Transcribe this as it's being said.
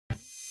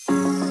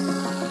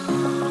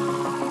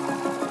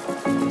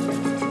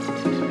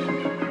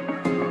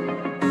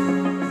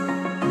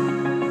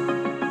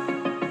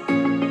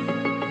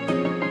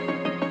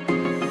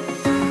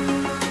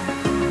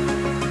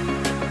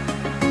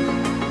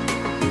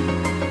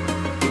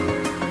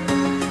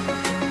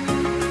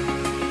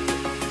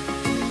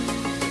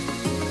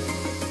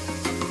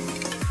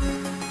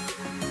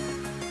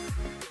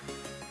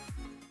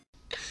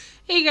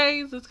Hey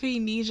guys, it's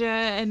Queendija,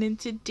 and in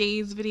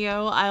today's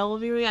video, I will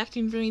be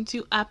reacting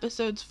to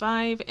episodes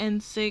 5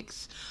 and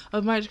 6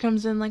 of March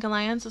Comes In Like a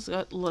Lion. So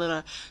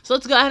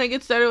let's go ahead and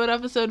get started with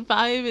episode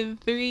 5 in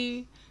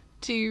 3,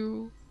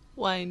 2,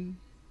 1,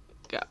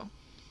 go.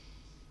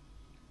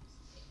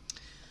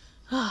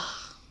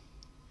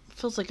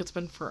 Feels like it's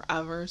been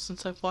forever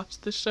since I've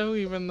watched the show,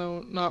 even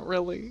though not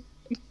really.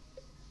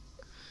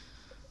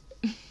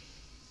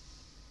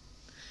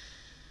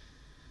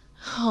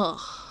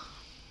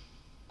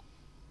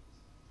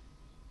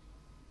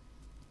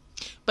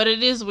 But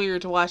it is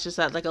weird to watch this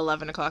at like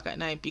 11 o'clock at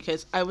night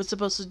because I was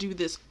supposed to do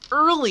this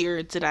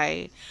earlier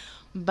today,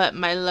 but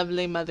my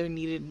lovely mother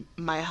needed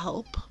my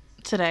help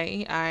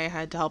today. I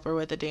had to help her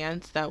with a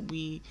dance that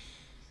we,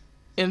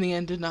 in the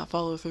end, did not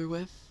follow through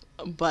with.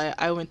 But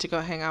I went to go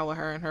hang out with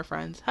her and her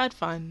friends. Had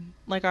fun,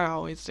 like I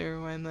always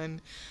do, and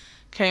then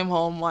came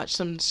home, watched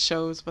some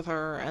shows with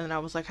her, and then I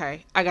was like,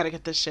 hey, I gotta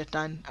get this shit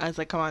done. I was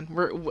like, come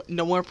on,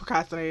 no more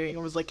procrastinating.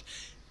 I was like,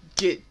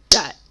 get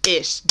that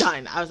ish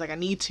done. I was like, I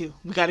need to.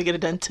 We gotta get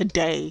it done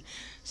today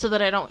so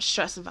that I don't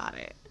stress about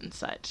it and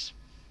such.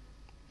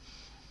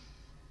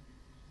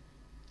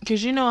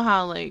 Because you know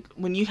how, like,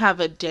 when you have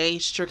a day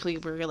strictly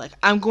where you're like,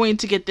 I'm going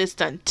to get this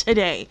done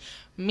today.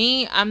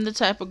 Me, I'm the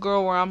type of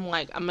girl where I'm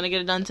like, I'm gonna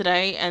get it done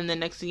today, and the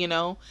next thing you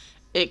know,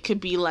 it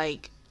could be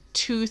like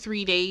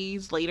 2-3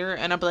 days later,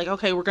 and I'll be like,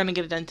 okay, we're gonna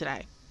get it done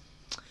today.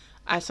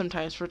 I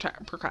sometimes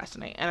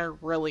procrastinate, and I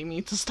really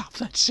need to stop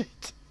that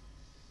shit.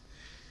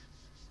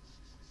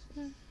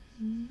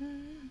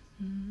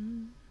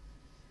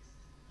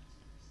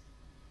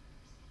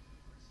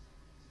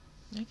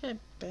 I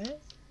bet.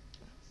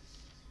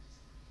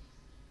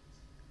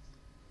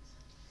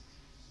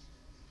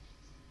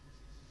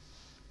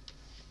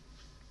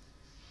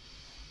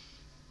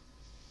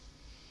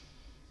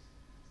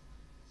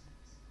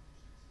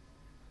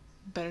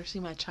 Better see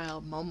my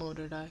child Momo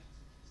today.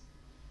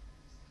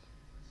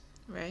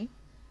 Right?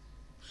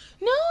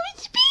 No,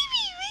 it's baby!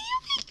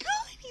 Oh my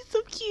god, he's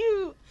so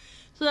cute!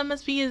 So that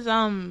must be his,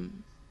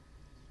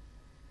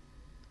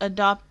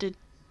 adopted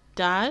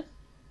dad?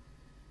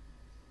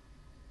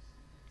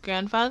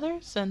 Grandfather?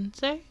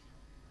 Sensei?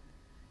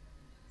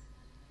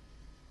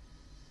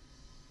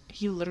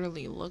 He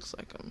literally looks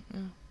like him,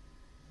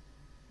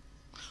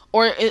 yeah.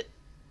 Or it...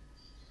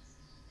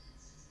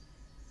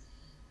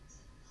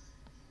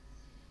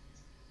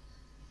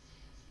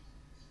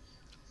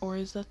 Or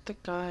is that the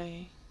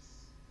guy?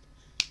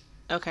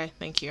 Okay,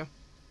 thank you.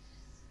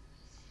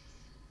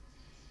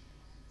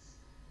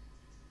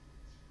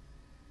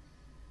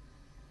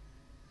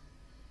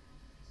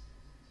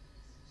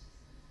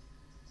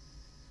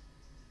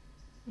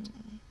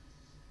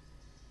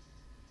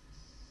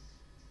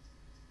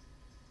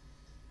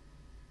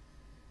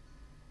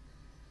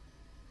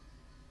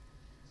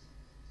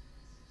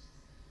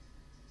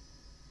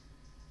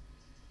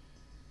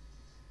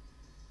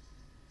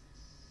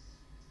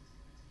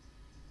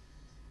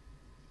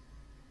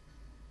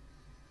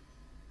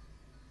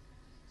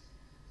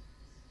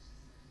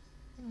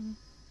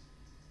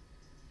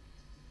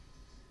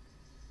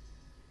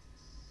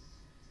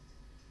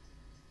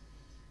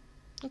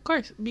 Of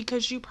course,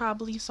 because you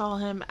probably saw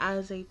him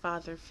as a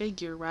father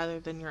figure rather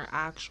than your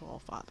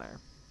actual father.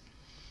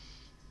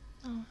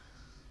 Oh.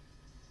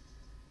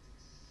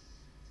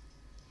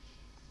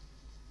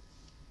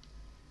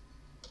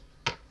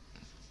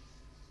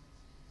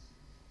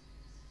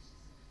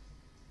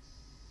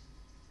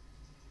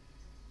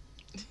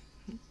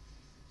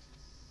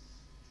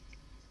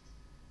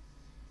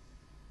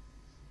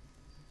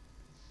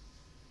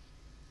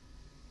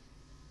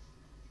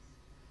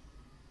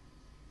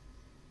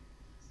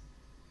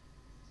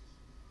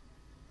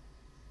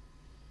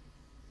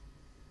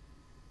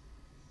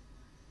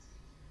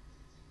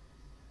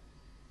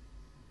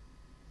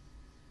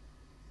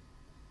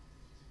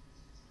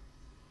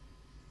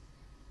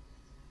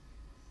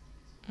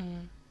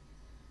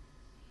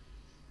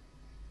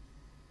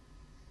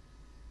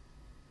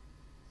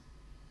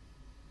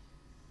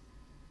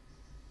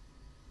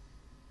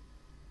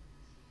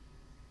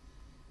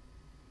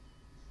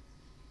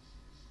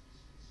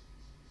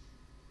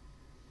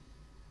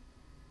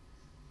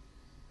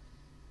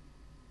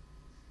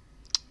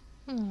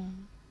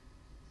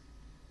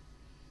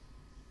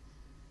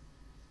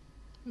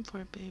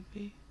 Poor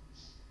baby.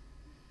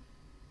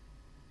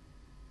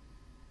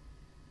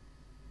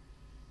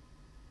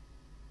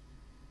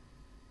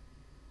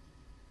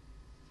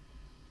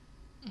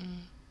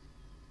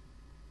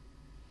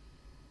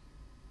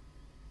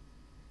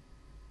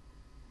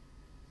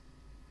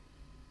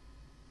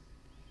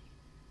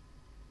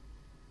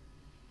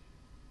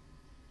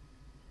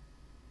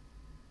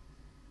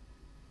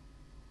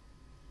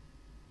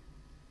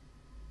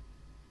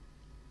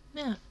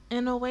 Yeah,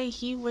 in a way,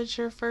 he was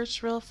your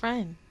first real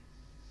friend.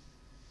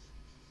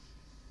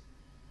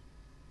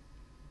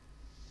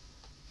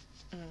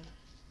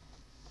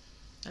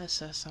 That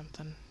says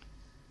something.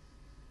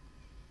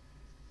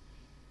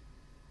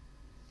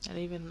 That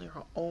even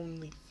your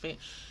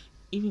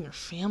even your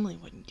family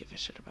wouldn't give a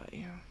shit about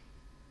you.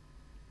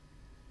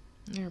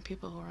 There are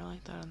people who are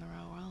like that in the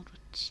real world,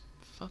 which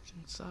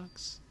fucking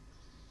sucks.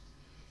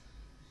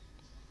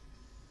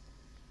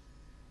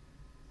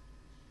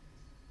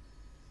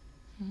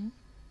 Hmm?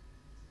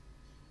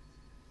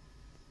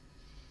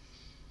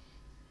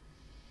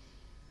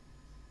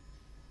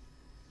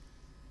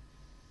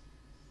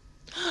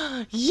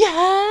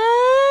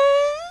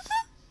 Yes!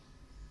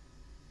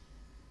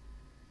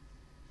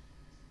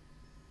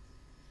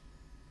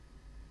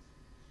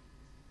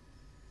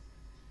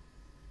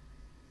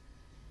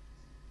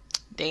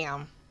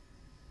 Damn.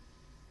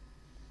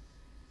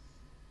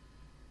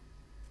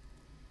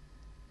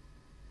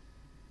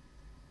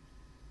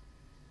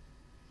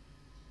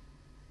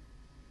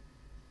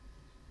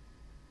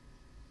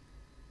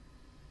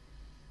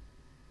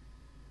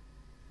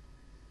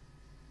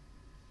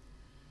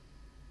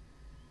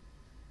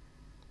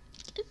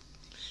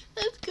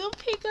 Let's go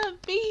pick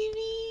up baby.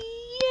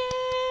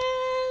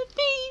 Yeah,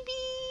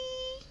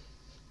 baby.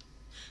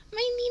 My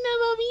Nina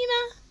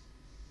Bobina.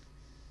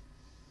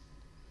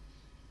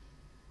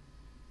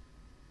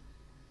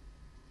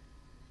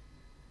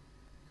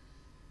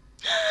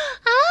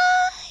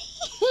 Hi,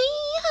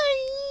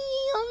 honey.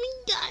 Oh my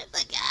God,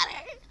 look at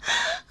her.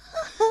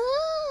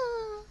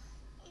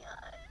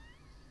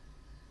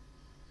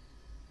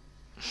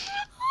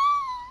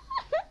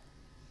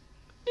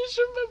 Just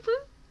remember,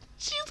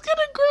 she's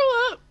gonna grow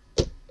up.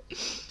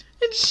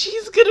 And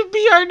she's gonna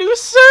be our new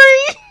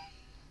Suri.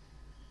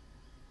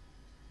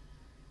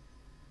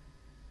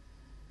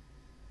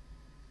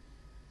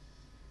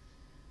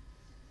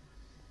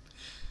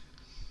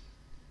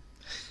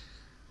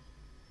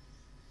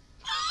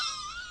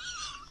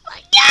 Oh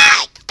my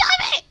God,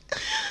 stop it!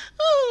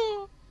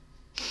 Oh,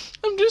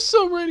 I'm just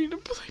so ready to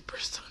play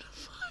Persona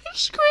 5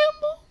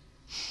 Scramble.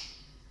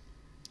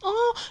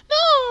 Oh,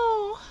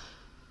 no!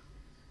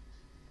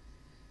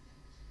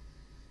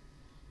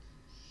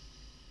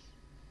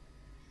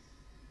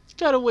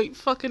 Gotta wait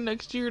fucking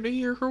next year to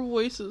hear her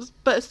voice's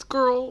best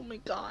girl. Oh my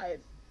God.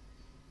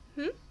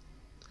 Hmm?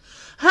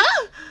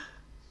 Huh?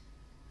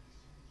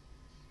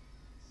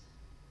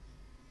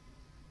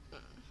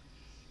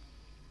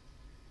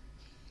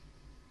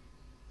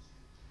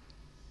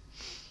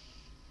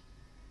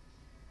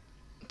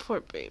 Poor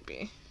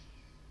baby.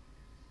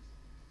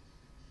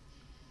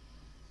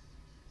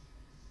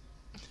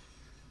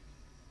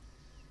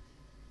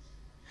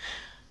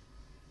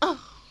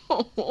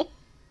 Oh.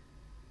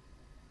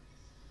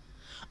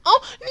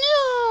 Oh,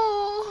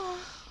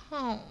 no.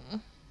 Oh.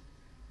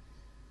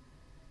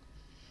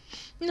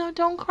 No,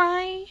 don't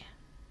cry.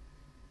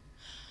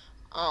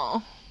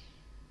 Oh.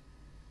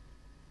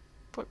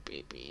 Poor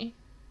baby.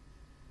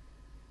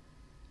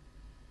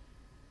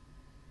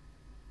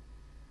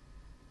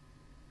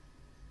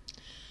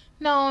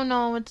 No,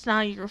 no, it's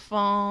not your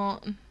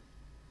fault.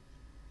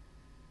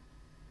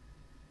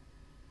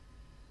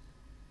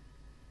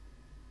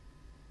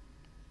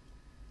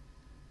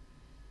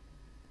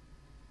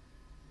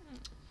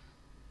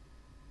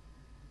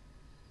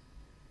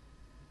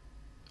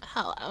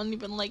 Hell, I don't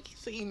even like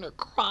seeing her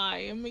cry.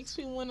 It makes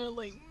me want to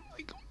like, oh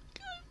my God,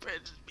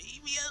 precious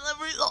baby, I love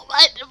her so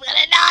much. I'm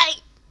gonna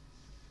die.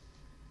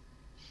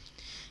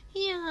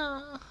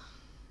 Yeah.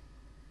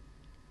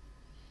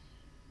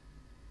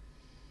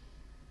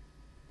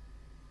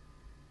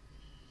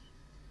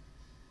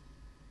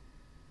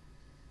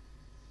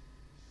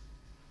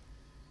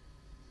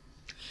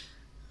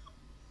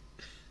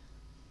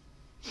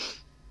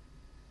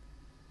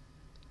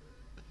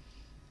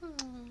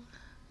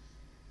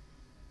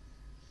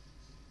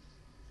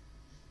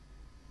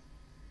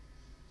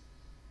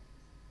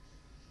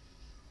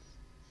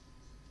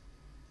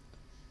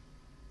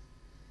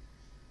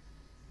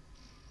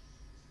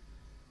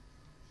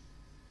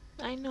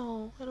 I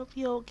know, it'll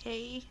be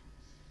okay.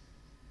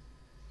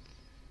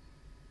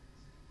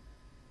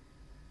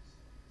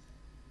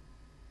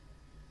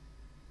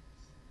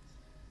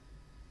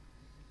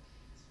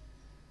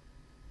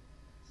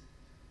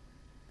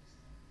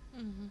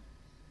 Mm-hmm.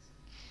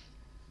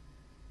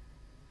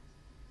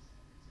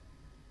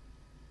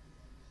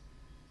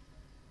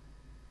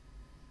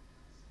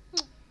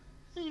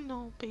 I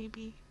know,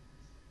 baby.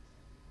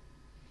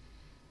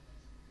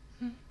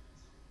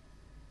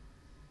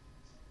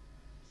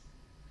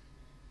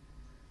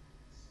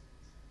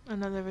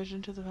 Another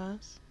vision to the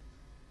past.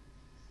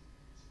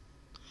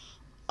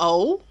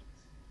 Oh?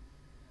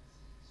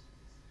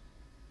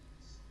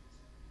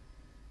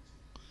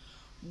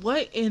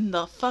 What in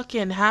the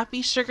fucking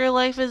happy sugar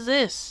life is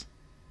this?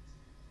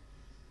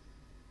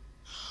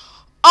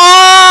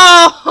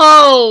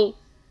 Oh!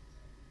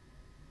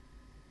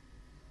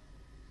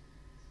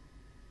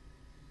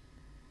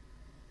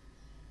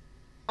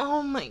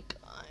 Oh my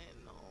God,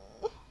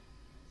 no.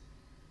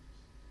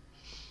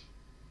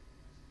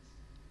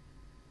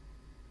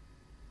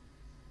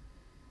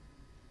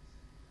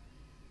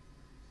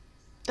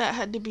 That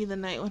had to be the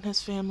night when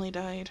his family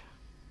died.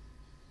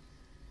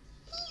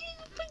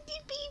 Pretty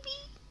baby.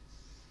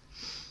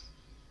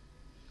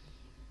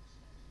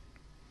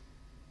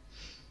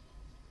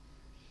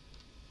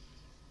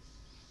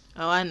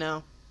 Oh, I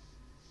know.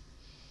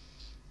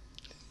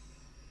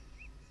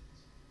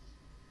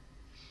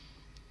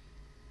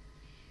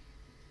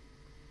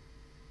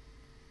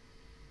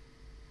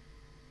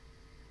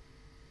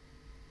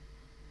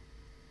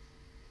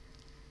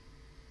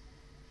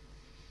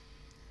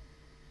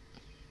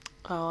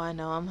 Oh, I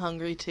know. I'm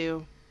hungry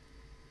too.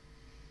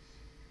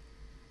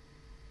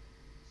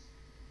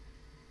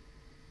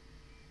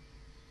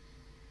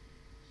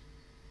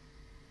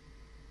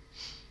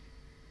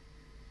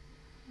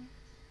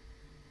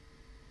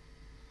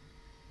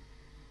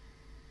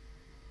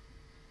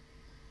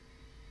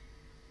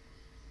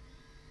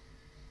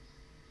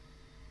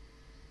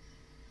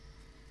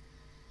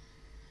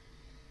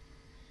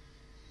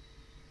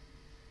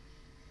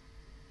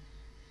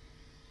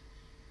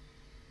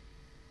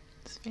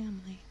 It's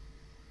family.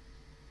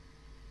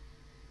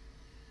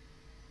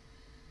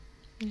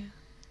 Yeah.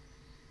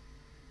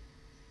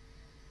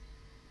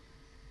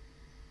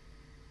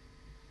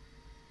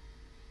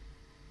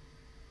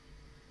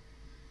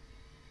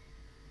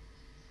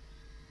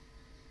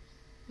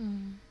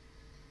 Mm.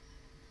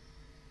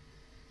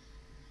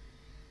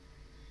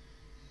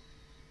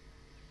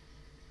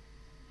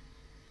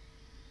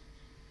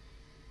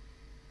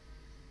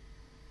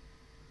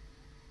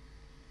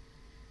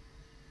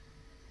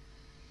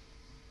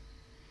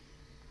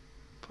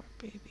 Poor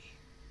baby.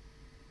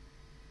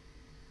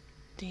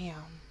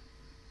 Damn.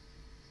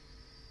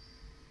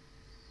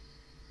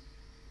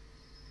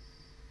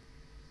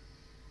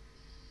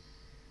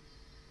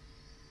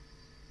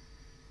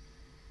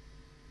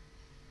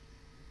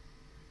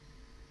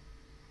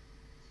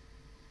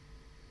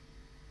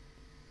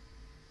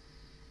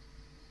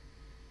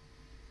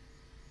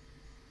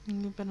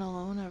 You've been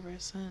alone ever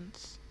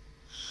since.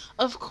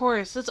 Of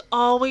course, it's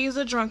always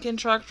a drunken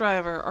truck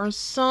driver or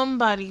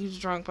somebody who's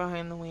drunk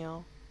behind the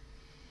wheel.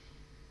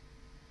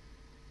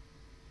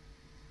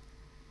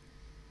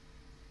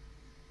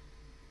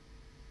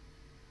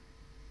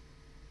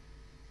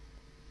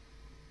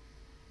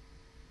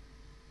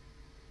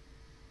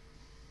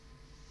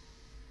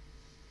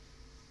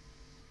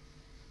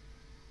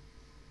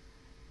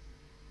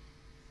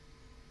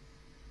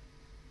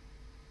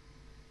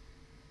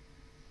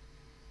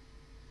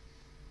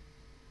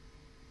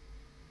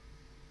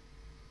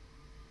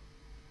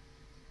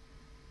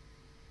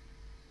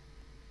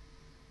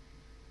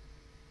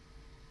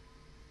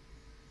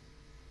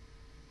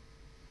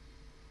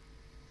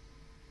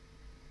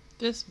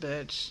 This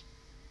bitch.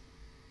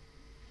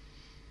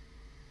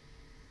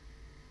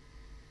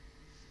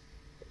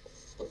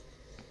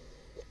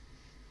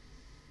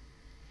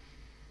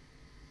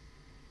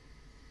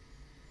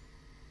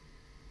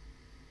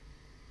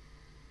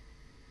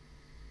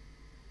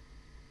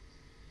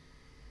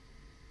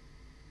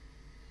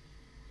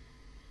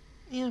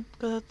 Yeah,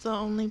 because that's the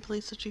only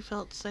place that you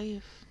felt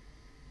safe.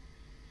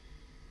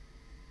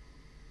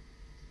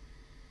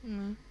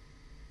 Mm.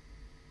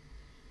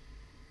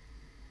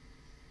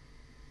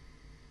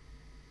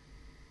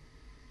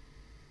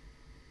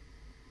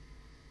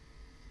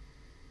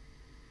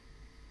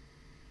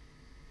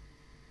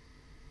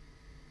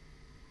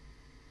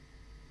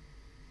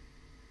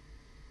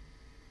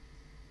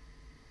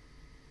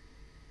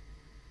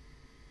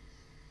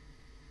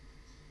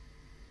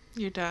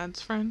 Your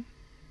dad's friend?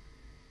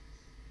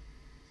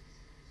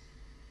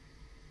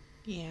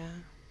 Yeah.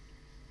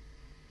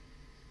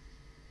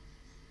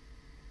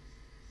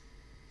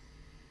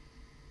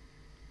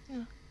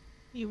 Yeah.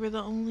 You were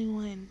the only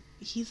one.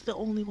 He's the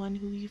only one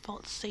who you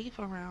felt safe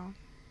around.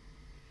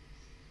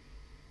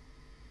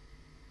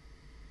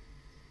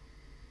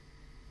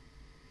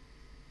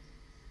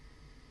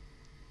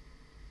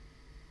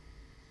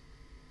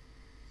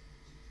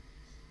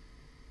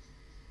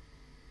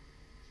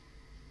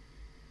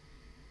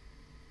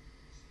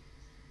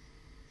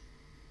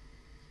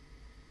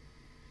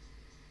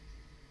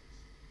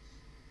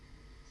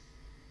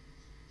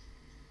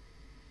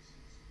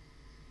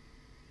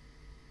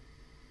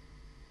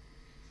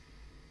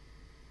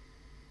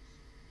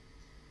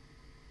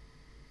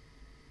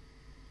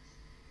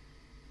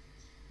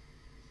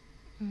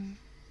 Mm.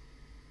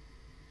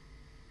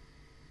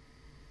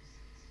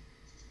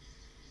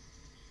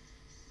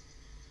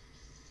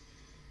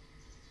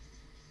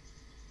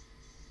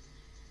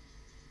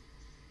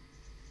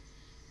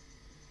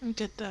 I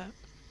get that.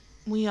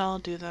 We all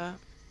do that.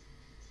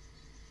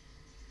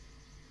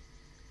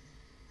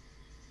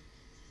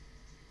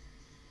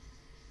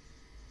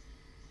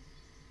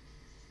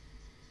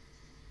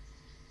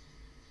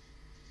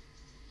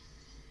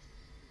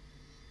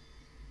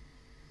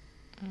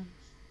 Mm.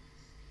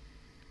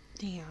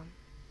 Damn.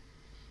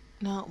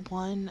 Not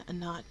one,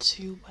 not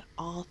two, but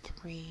all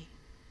three.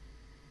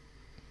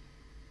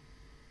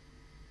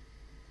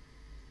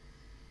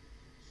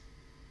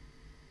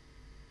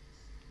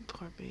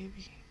 Poor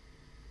baby.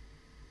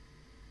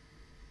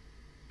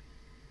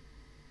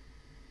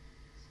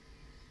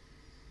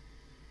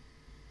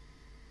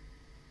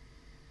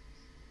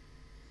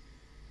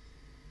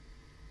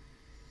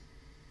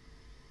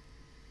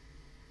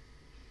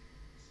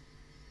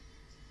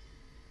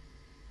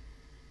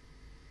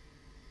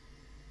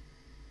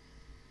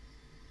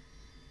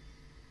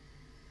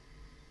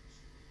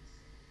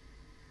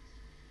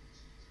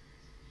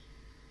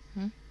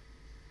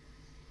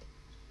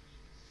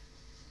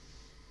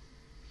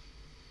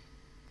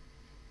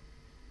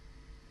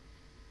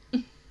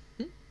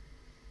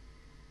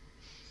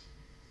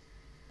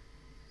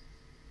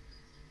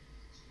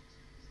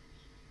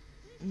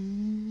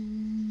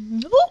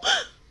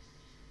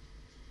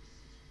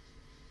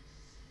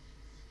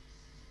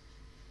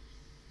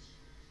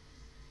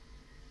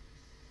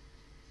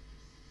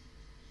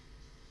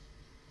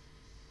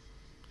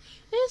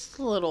 This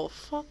little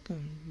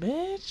fucking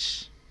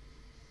bitch.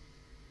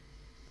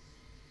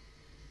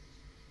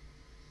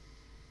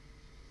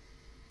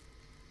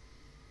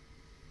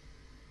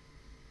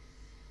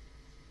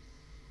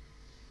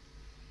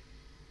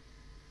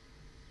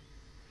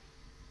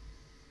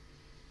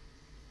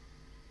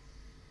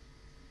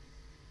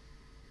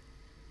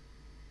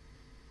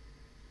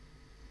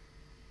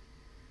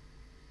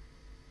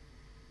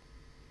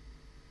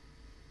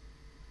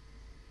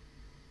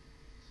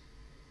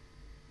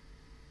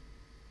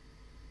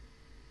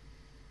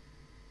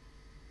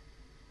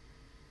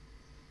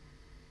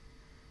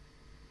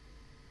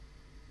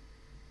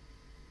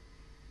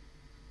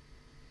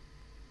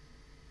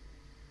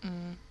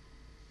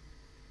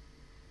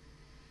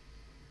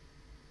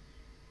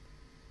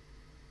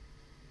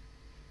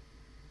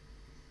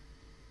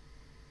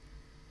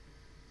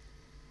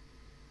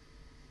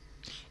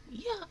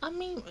 Yeah, I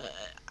mean,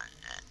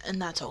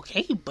 and that's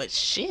okay, but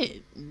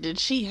shit, did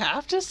she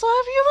have to slap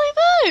you like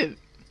that?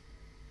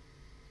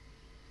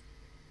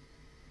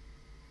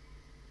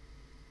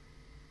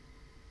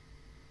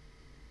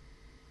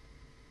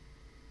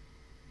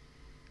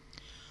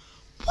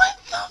 What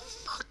the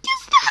fuck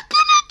is that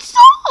gonna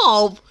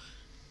solve?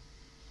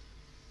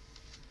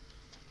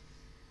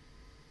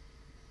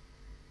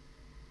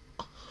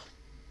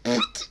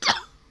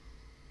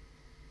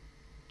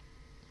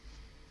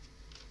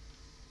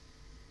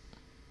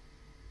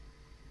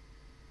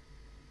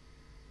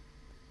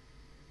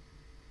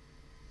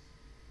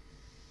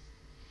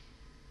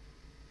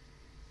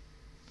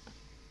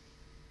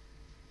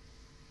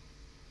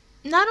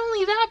 Not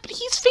only that, but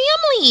he's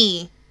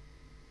family.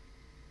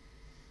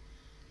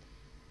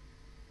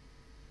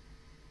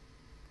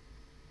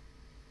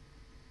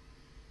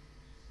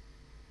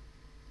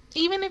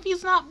 Even if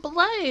he's not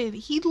blood,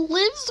 he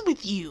lives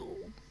with you.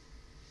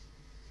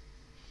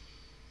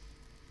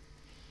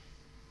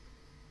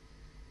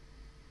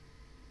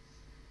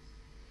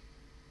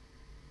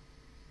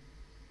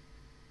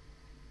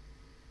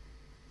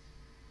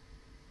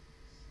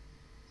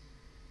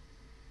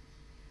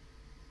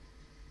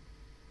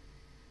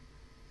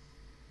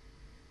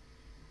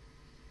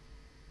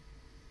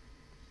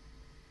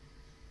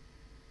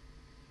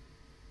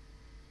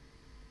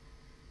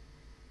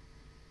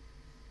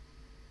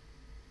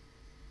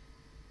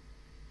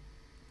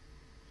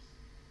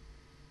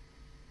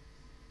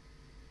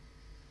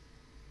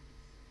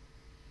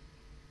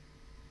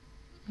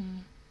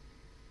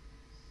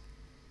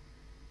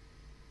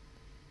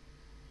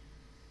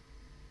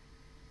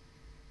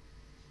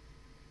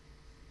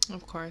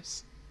 Of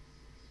course.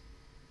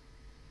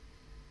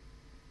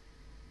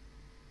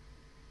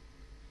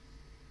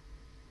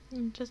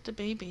 Just a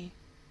baby.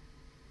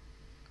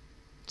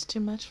 It's too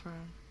much for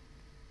him.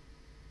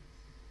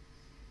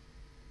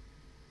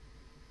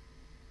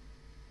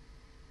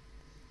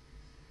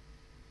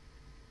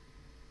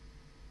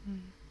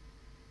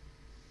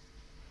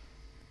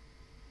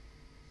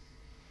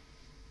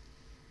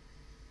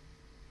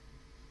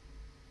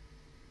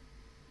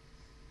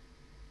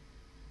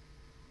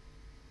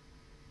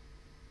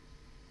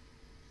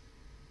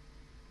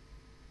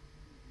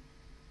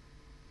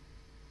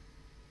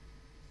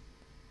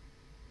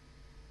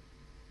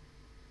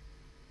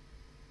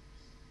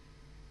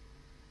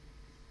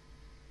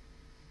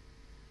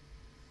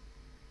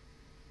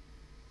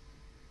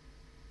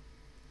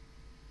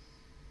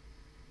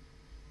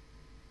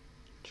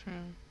 True.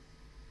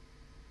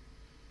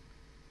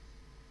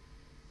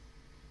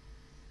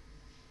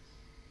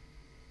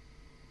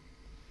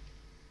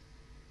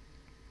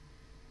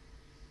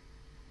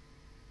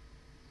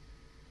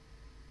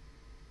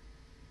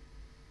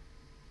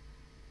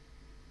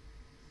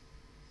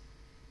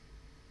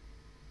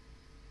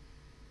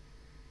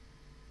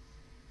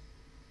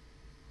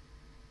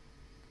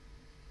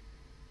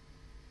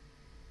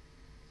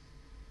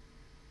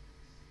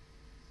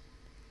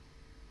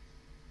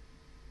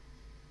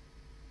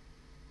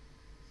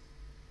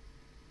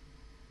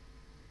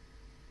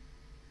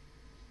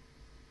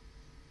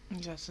 I'm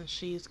guessing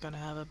she's gonna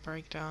have a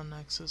breakdown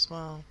next as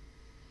well.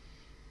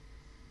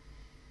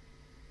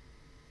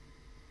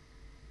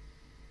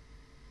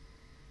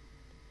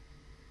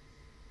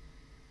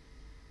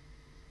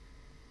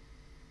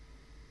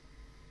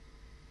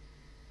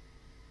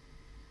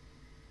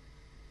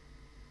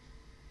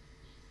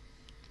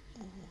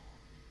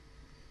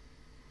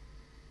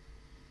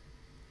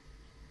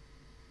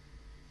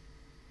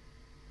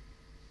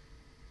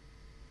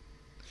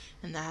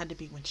 And that had to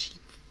be when she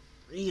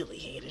really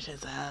hated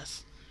his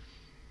ass.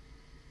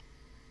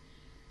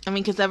 I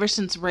mean, because ever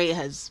since Ray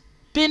has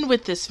been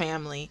with this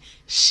family,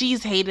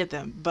 she's hated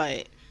them.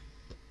 But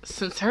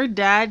since her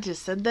dad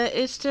just said that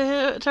itch to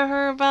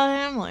her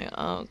about him, like,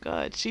 oh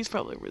god, she's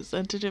probably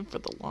resented him for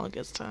the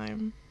longest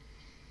time.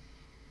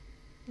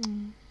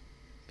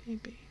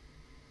 Baby.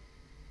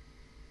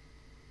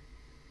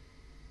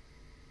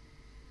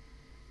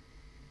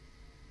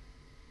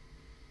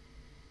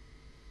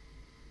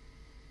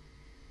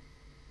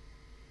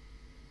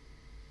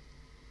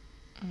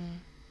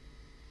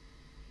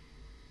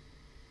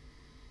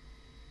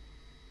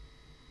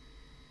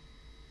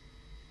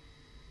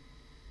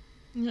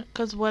 Yeah,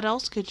 'cause what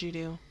else could you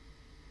do?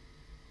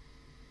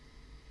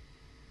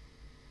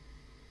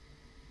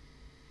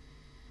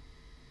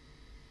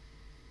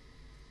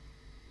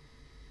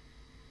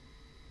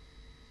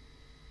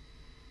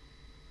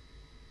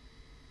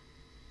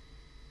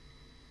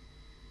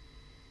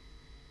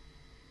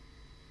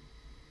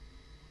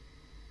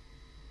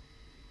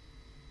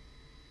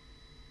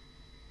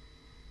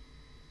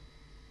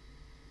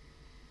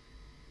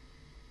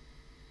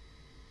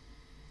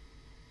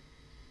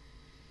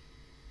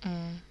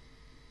 Mm.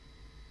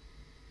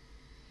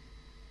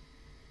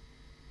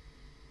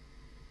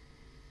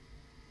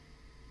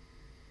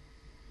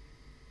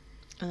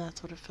 And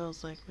that's what it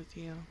feels like with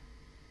you.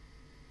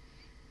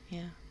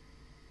 Yeah.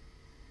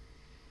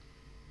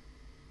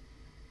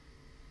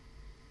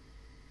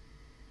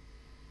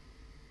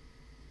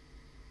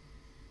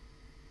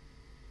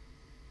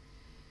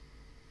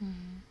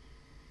 Mm-hmm.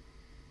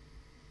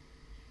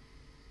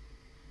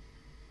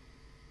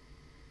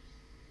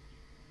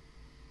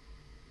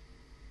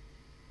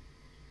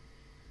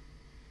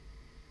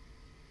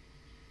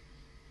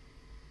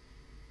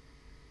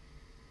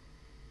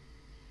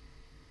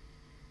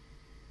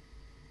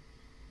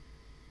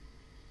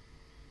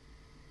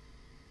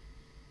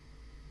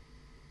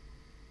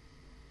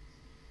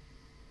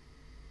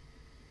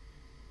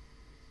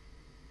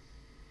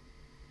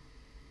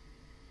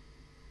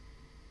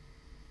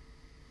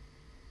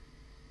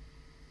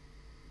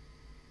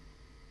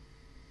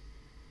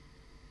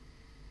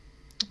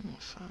 Oh,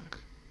 fuck.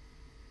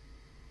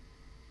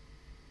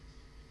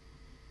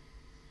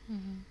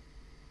 Mm-hmm.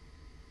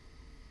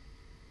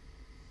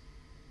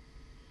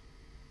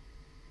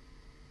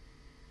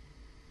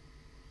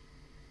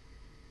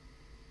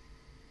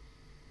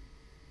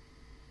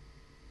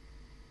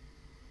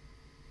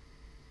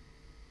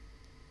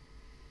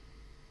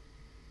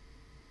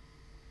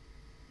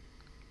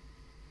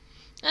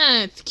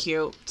 It's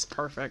cute. It's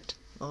perfect.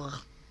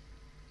 Ugh.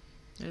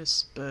 It is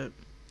spit.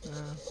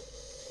 Oh.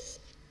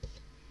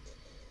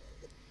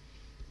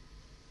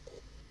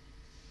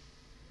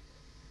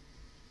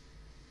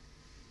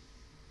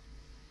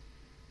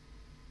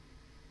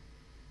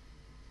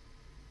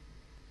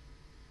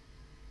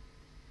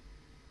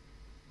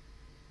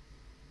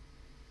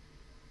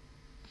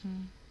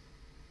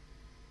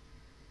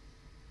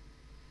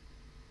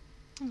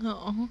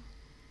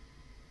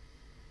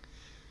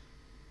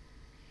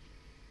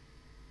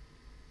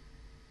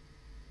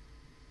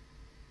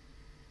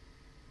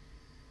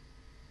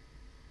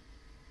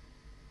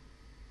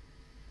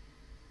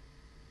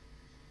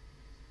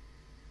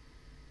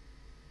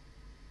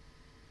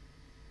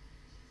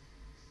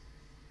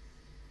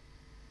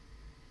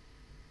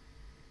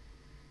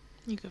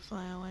 You could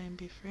fly away and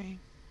be free.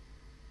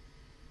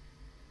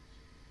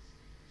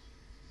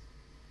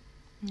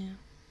 Yeah.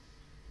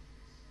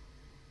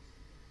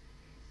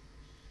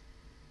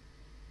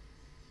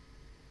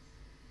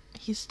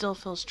 He still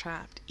feels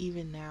trapped,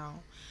 even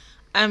now.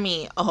 I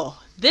mean,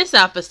 oh, this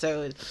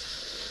episode.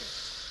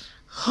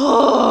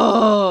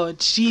 Oh,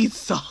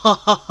 Jesus.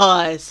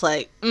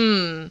 Like,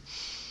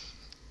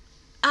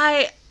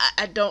 I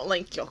don't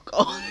like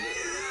Yoko.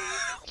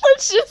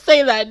 Let's just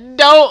say that.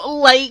 Don't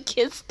like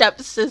his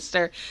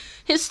stepsister.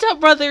 His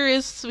stepbrother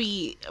is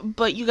sweet,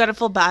 but you gotta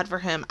feel bad for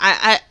him.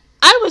 I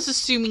was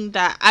assuming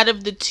that out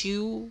of the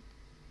two,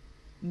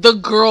 the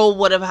girl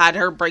would have had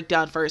her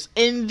breakdown first,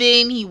 and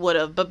then he would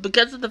have. But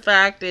because of the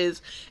fact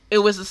is, it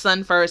was the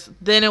son first,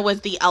 then it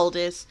was the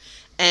eldest,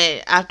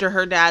 and after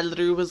her dad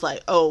literally was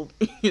like, oh,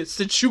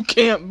 since you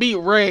can't beat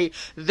Ray,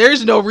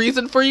 there's no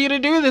reason for you to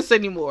do this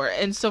anymore.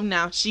 And so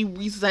now she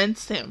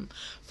resents him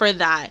for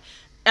that.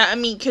 I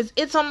mean, because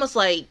it's almost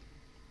like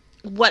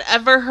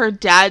whatever her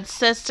dad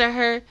says to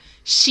her,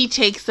 she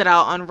takes it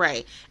out on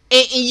Ray.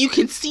 And you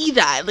can see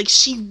that. Like,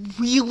 she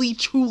really,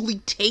 truly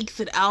takes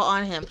it out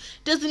on him.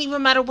 Doesn't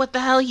even matter what the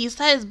hell he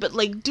says. But,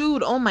 like,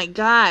 dude, oh my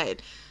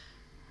God.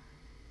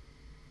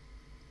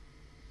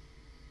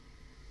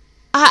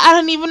 I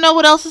don't even know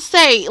what else to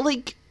say.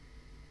 Like,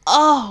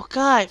 oh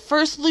God.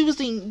 First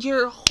losing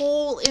your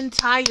whole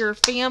entire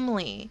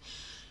family.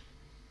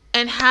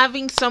 And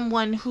having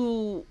someone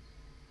who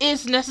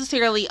is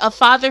necessarily a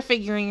father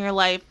figure in your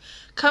life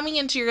coming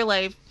into your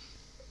life,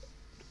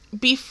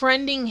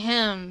 befriending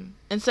him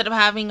instead of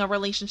having a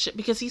relationship,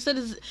 because he said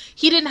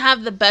he didn't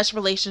have the best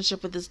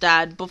relationship with his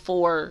dad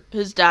before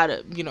his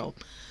dad,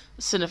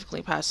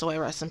 significantly passed away,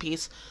 rest in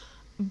peace.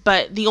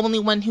 But the only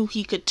one who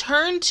he could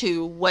turn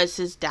to was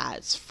his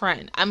dad's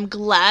friend. I'm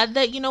glad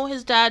that,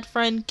 his dad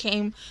friend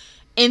came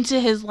into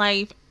his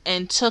life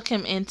and took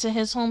him into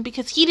his home,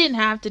 because he didn't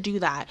have to do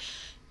that.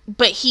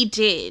 But he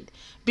did.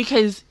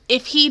 Because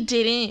if he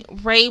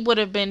didn't, Ray would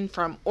have been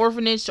from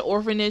orphanage to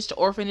orphanage to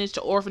orphanage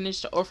to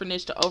orphanage to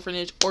orphanage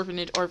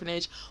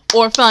to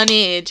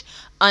orphanage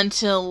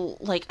until,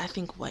 like, I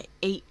think,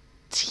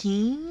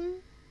 18?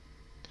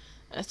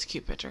 That's a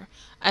cute picture.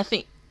 I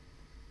think,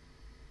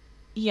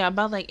 yeah,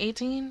 about, like,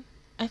 18,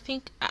 I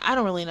think. I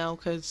don't really know,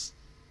 because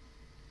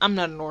I'm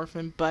not an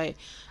orphan, and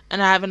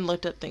I haven't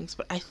looked up things,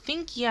 but I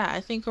think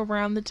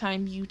around the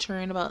time you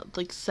turn about,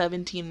 like,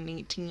 17 and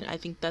 18, I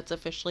think that's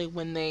officially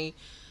when they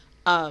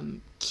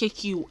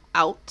kick you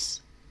out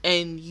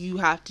and you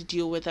have to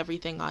deal with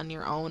everything on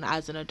your own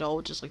as an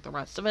adult, just like the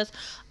rest of us.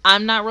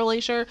 I'm not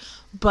really sure,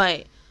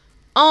 but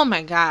oh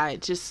my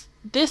god, just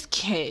this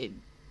kid,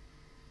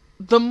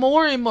 the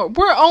more and more,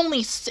 we're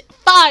only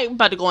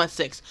about to go on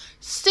 6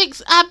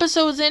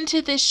 episodes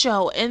into this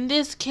show, and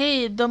this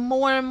kid, the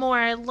more and more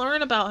I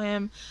learn about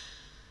him,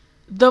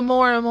 the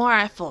more and more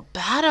I feel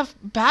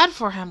bad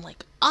for him.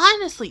 Like,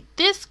 honestly,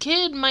 this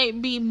kid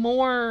might be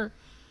more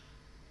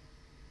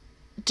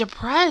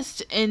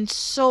depressed and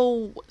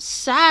so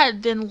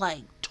sad than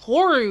like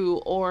Toru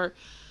or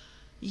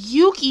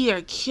Yuki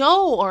or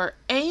Kyo or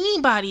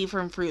anybody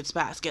from Fruits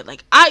Basket.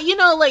 Like,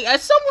 like,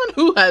 as someone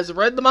who has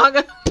read the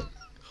manga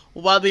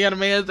while the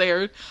anime has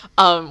aired,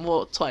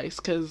 well, twice,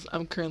 because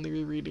I'm currently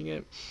rereading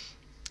it,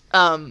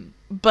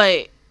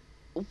 but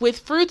with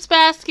Fruits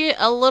Basket,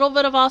 a little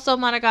bit of also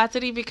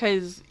Monogatari,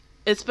 because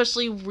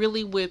especially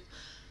really with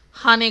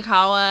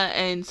Hanekawa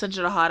and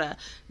Senjurahara,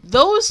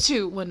 those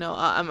two, well, no,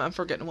 I'm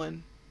forgetting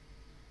one.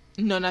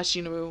 No, not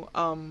Shinobu.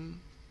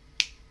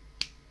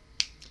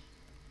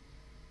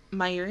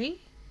 Mayuri?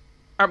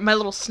 Or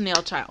my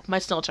snail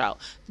child.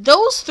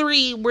 Those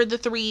 3 were the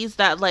 3s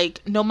that,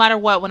 like, no matter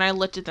what, when I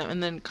looked at them,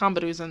 and then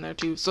Kambaru's in there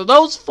too. So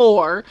those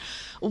 4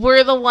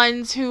 were the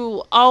ones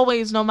who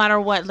always, no matter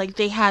what, like,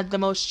 they had the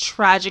most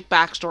tragic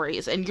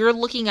backstories. And you're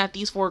looking at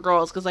these 4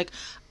 girls, because, like,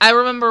 I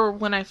remember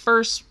when I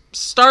first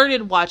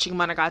started watching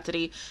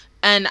Monogatari,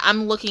 and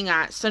I'm looking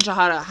at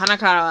Senjurahara,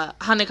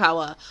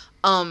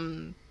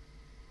 Hanekawa,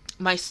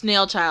 my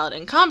snail child,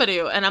 and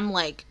Kambaru, and I'm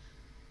like,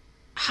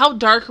 how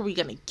dark are we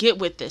gonna get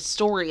with this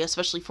story,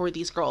 especially for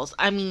these girls?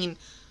 I mean,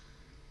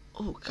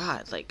 oh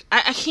god, like,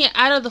 I can't,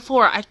 out of the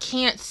 4, I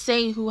can't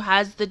say who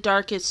has the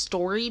darkest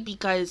story,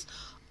 because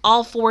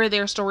all 4 of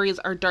their stories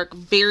are dark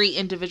very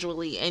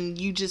individually, and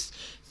you just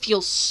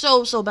feel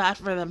so bad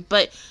for them.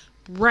 But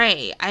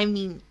Ray, I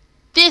mean,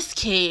 this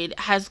kid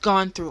has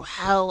gone through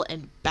hell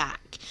and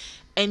back,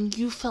 and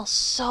you feel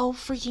so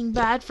freaking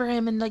bad for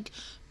him, and like,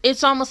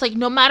 it's almost like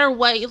no matter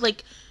what,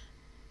 like,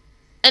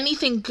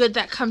 anything good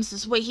that comes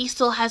his way, he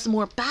still has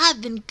more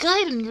bad than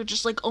good, and you're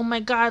just like, oh my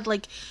god,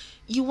 like,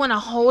 you want to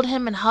hold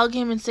him and hug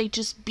him and say,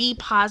 just be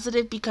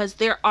positive, because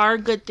there are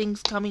good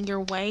things coming your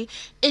way.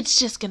 It's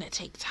just gonna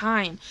take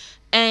time.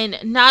 And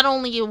not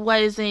only it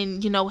was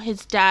in,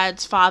 his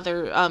dad's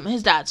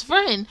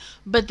friend,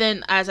 but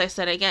then, as I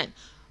said again,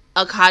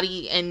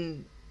 Akari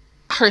and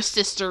her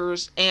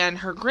sisters and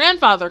her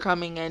grandfather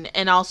coming in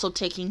and also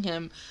taking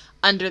him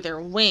under their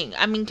wing.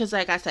 I mean, because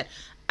like I said,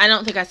 I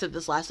don't think I said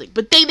this last week,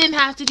 but they didn't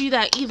have to do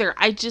that either.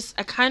 I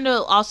kind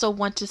of also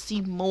want to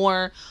see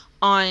more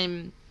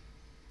on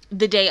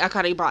the day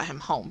Akari brought him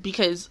home,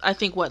 because I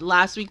think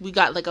last week we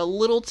got like a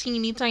little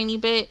teeny tiny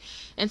bit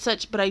and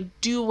such, but I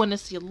do want to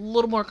see a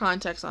little more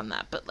context on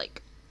that. But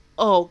like,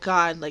 oh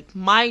god, like,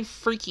 my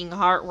freaking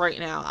heart right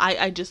now,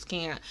 I just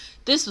can't.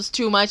 This was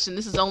too much, and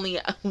this is only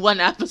 1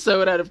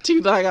 episode out of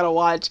 2 that I gotta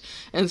watch,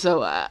 and so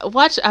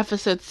watch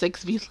episode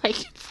 6 be like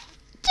 10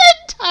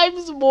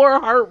 times more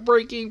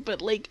heartbreaking.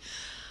 But like,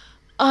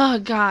 oh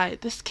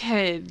god, this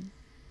kid,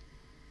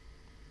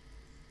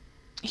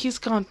 he's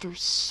gone through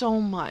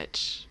so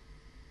much.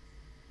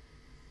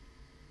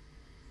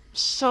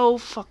 So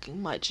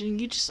fucking much,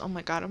 and you just, oh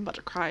my god, I'm about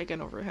to cry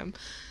again over him.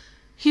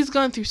 He's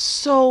gone through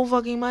so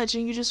fucking much,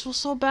 and you just feel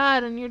so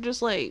bad, and you're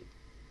just like,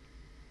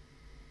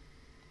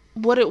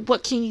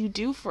 what can you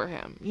do for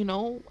him,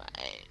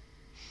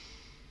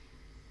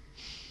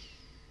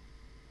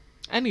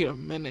 I need a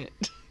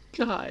minute.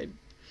 God.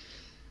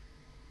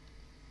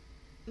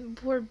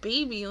 Poor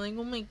baby, like,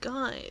 oh my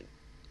god.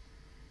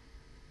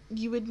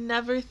 You would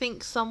never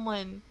think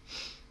someone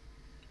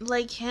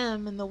like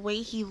him and the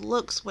way he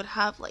looks would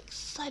have like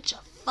such a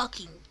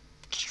fucking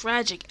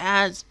tragic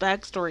ass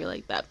backstory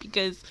like that,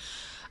 because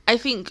I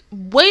think I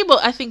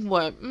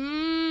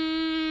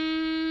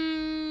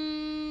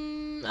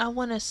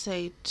want to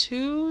say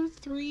 2,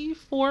 3,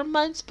 4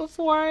 months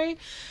before I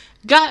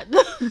got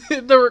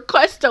the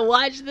request to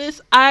watch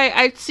this,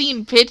 I'd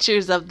seen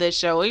pictures of this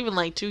show even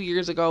like 2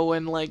 years ago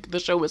when like the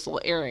show was still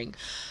airing,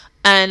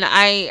 and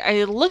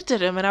I looked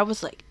at him and I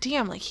was like,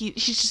 damn, like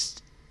he's just,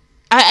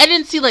 I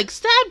didn't see like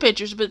sad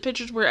pictures, but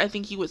pictures where I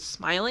think he was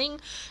smiling,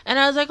 and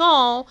I was like,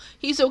 oh,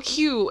 he's so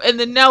cute. And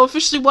then now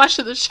officially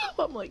watching the show,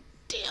 I'm like,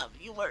 damn,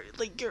 you are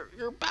like,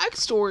 your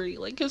backstory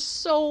like is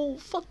so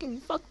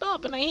fucking fucked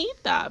up, and I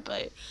hate that.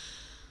 But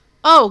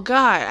oh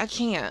god, I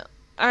can't.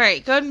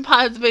 Alright, go ahead and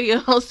pause the video,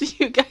 and I'll see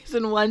you guys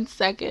in 1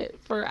 second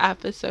for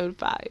episode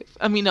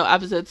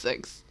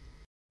 6.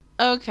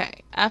 Okay,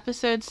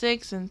 episode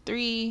 6 in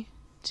 3,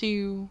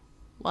 2,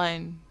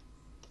 1,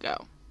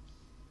 go.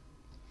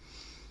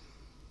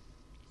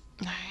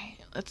 Alright,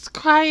 let's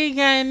cry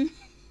again.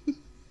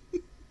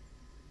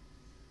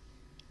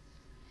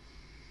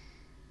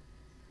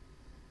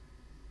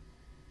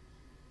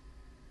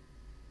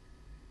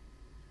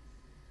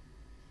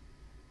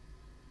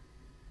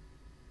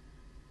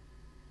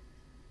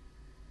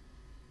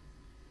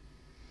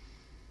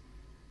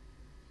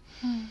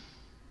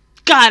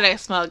 God, I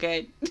smell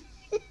good. I'm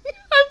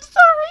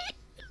sorry.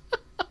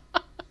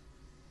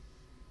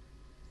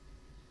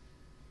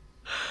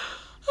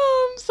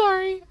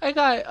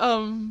 I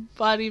got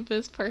body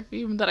mist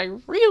perfume that I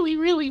really,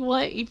 really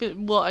want.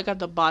 I got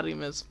the body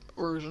mist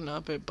version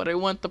of it, but I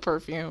want the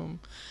perfume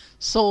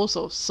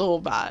so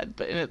bad.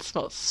 And it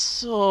smells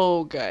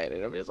so good,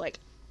 and I'm just like.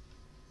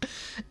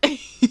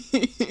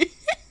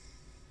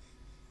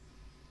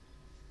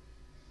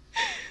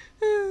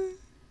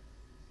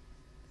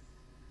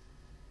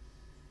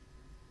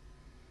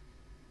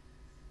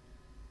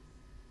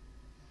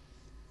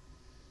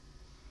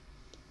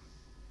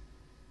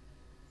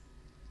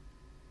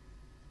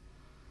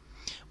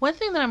 One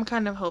thing that I'm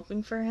kind of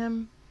hoping for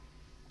him,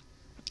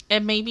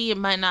 and maybe it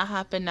might not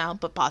happen now,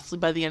 but possibly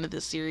by the end of the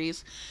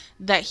series,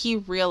 that he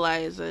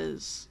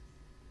realizes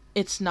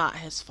it's not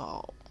his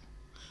fault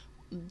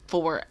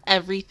for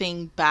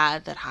everything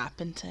bad that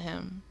happened to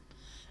him.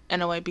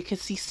 In a way,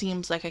 because he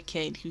seems like a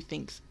kid who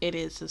thinks it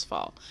is his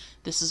fault.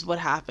 This is what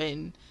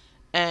happened,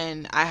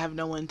 and I have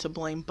no one to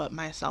blame but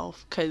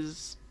myself,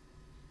 because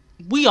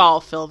we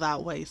all feel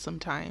that way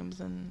sometimes,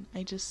 and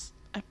I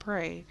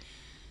pray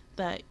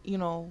that,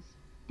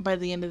 by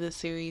the end of the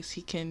series,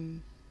 he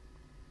can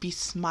be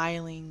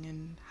smiling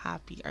and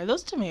happy. Are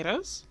those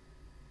tomatoes?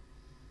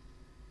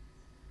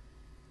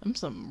 I'm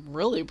some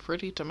really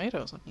pretty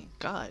tomatoes. I mean,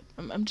 God,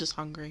 I'm just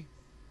hungry.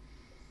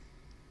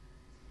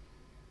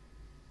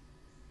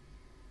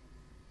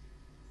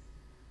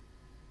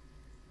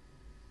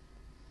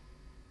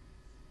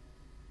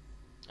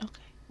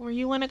 Okay, where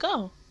you want to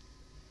go?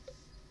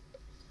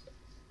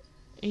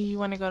 You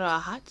want to go to a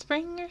hot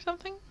spring or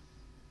something?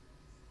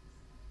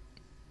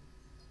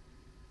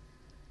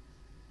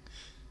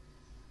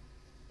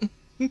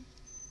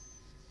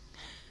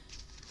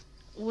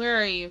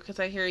 Where are you? Because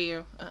I hear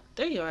you.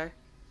 There you are.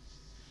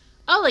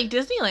 Oh, like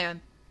Disneyland.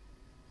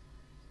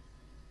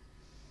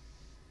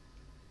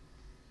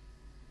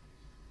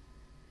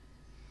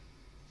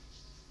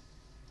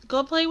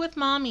 Go play with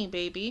mommy,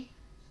 baby.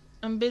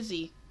 I'm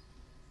busy.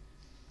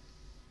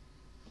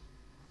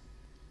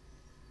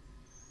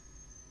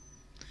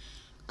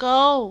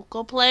 Go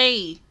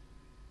play.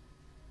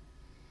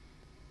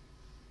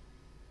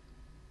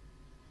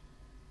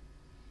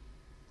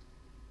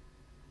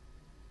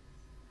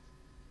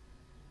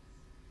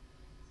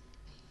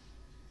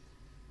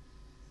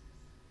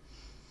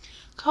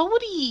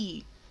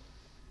 Cody,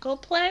 go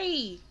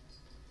play.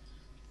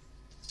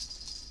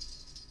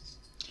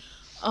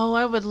 Oh,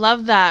 I would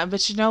love that,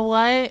 but you know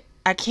what?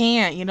 I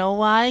can't. You know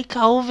why?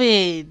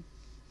 COVID.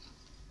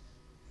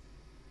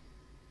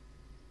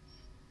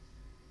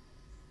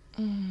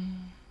 Mm.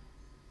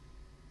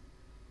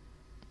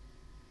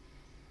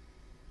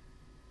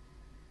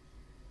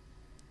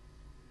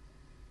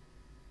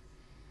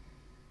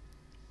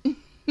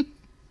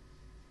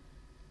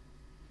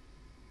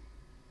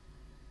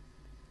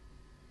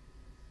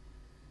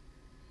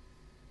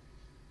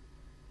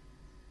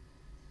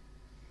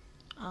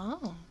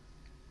 Oh,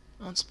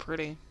 that's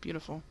pretty.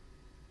 Beautiful.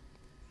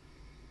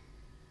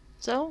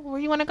 So, where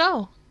you want to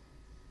go?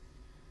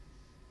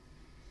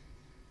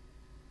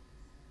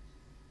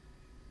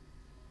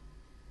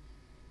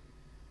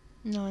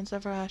 No one's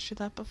ever asked you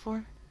that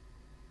before?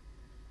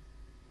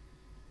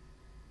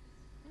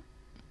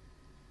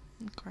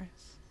 Of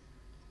course.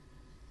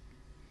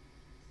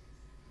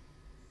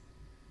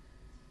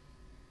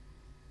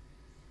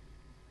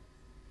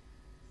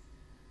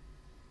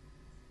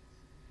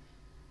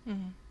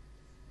 Mm.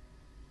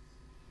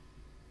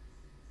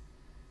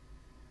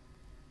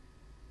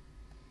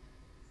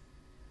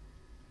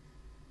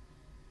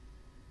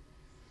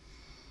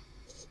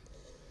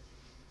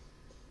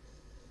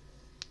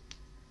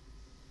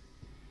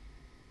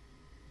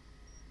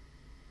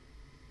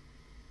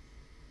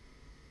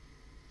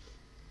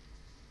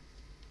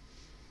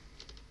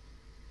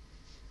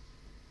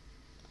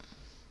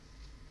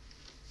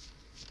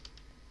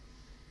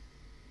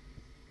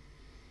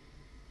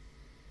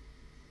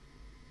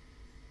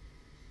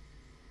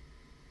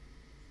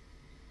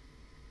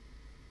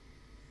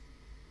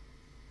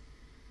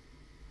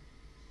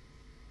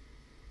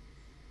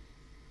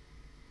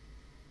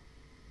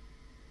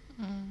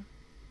 Mm.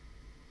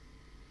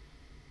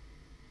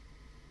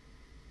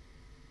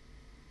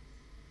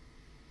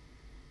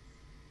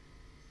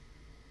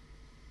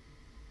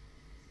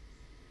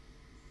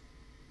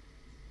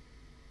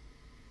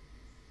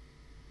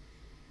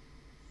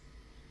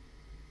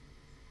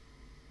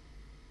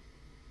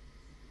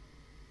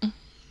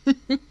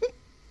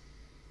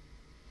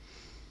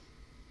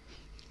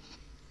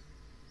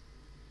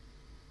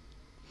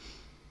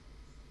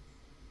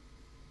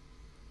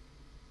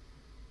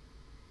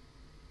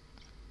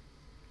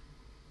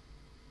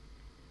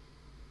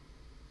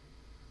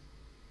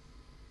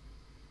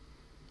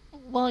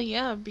 Well,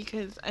 yeah,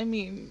 because, I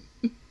mean...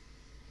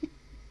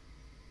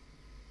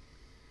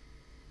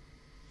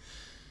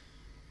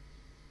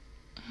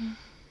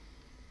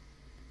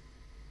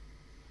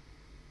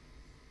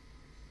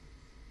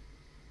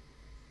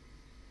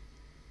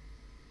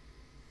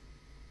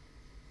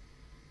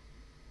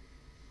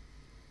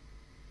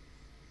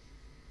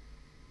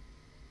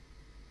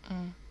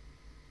 Mm.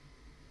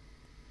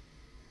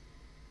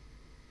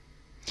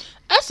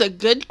 That's a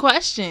good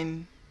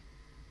question.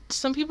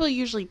 Some people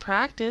usually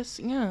practice,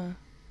 yeah.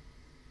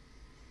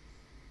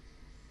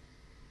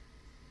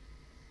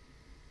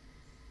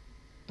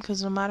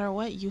 Because no matter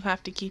what, you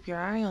have to keep your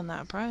eye on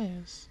that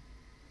prize.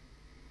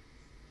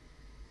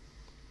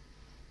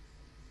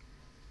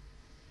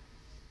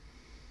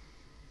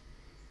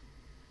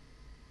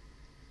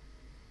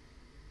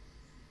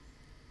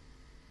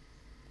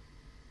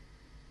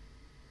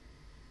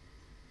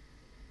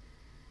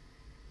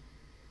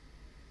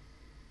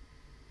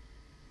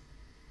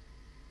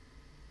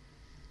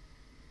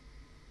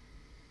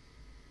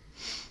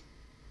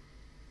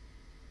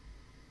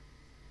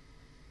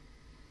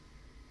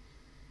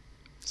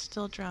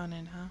 Still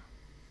drowning, huh?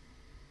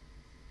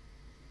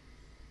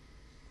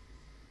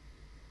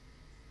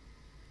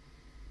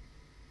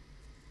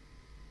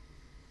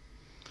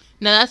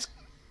 Now that's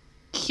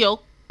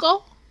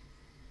Kyoko?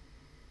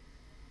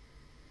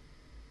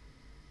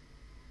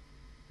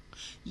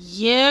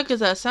 Yeah, because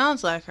that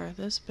sounds like her,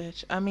 this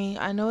bitch. I mean,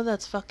 I know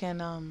that's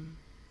fucking,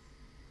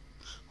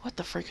 what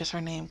the freak is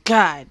her name?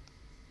 God.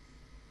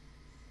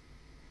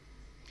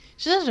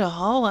 She's such a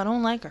hoe. I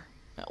don't like her.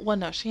 Well,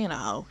 no, she ain't a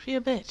hoe. She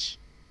a bitch.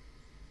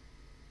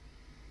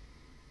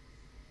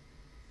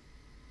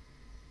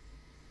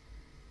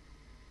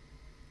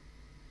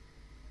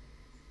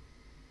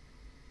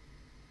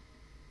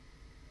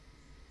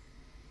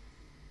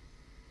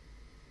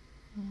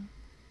 Mm.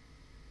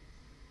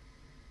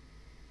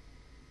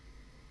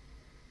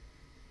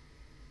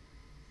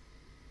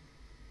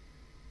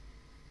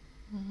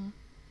 Mm-hmm.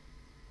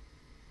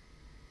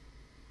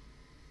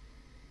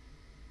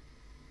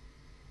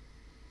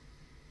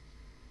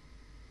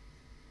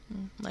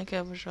 Like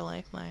it was your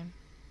lifeline.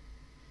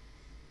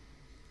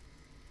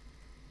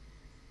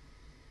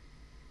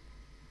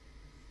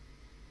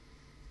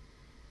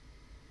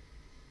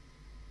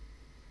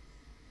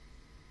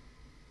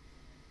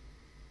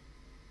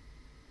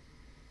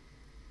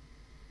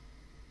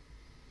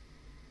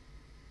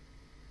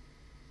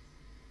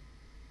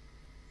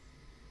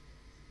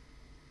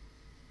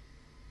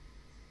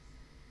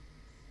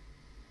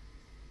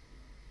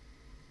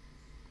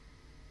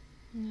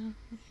 Yeah,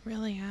 you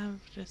really have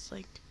just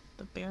like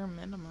the bare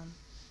minimum.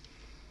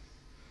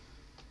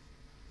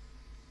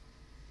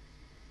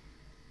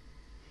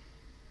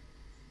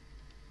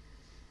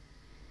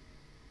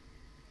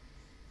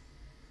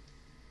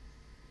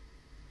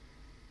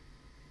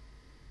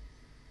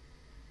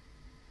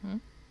 Hmm?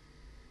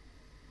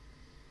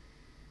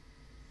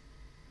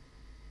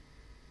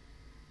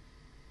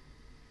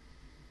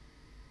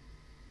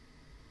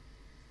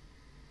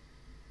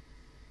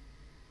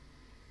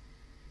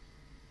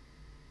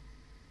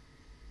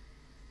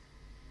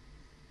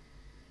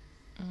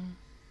 Mm.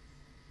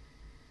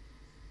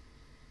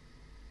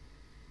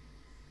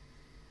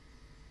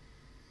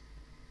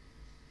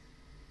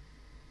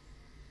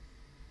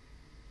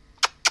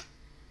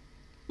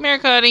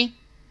 Cody.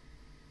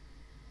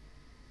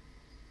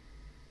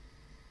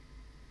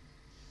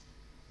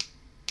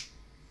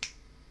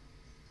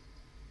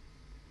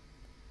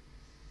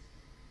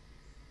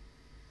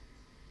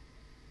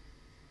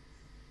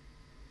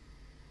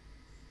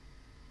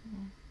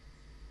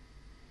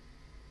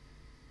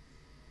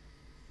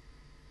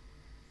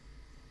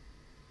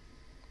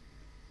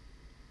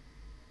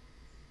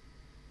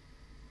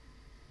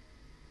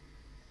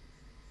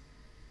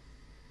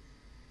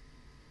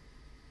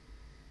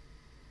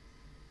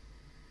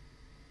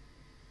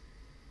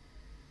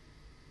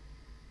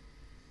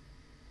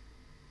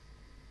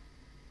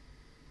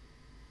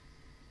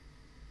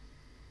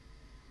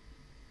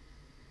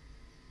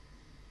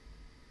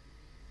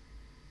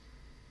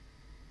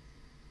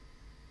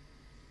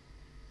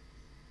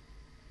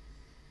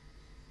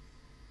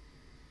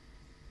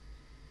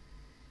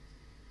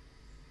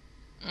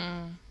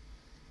 Mm.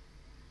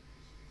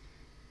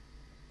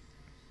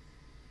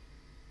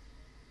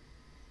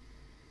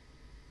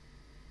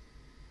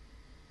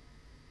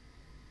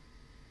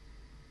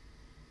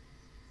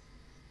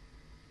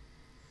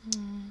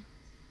 Mm.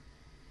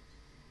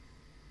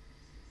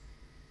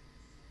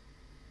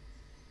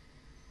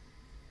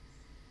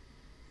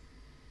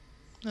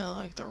 I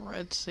like the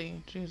Red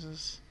Sea.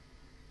 Jesus.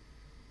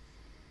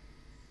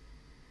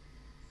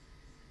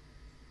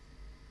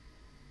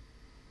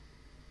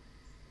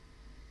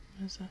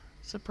 Is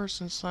a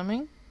person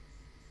swimming?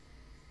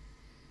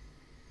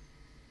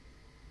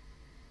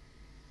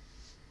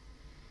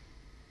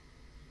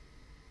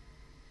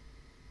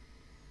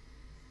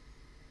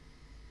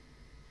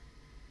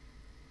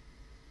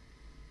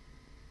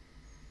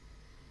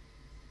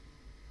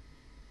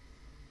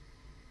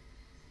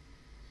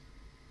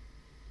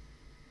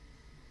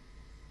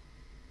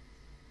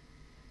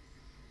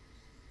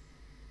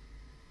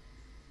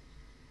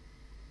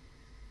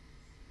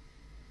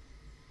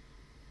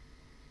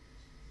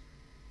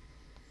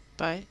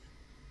 But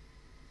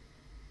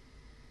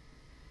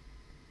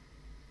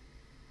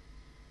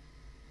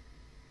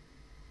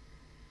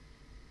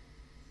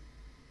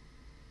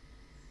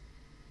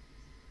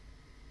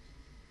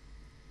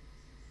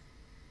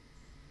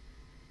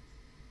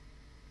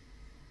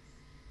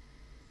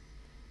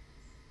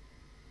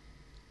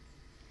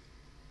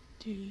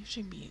Dude, you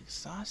should be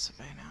exhausted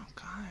by now.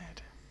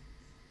 God.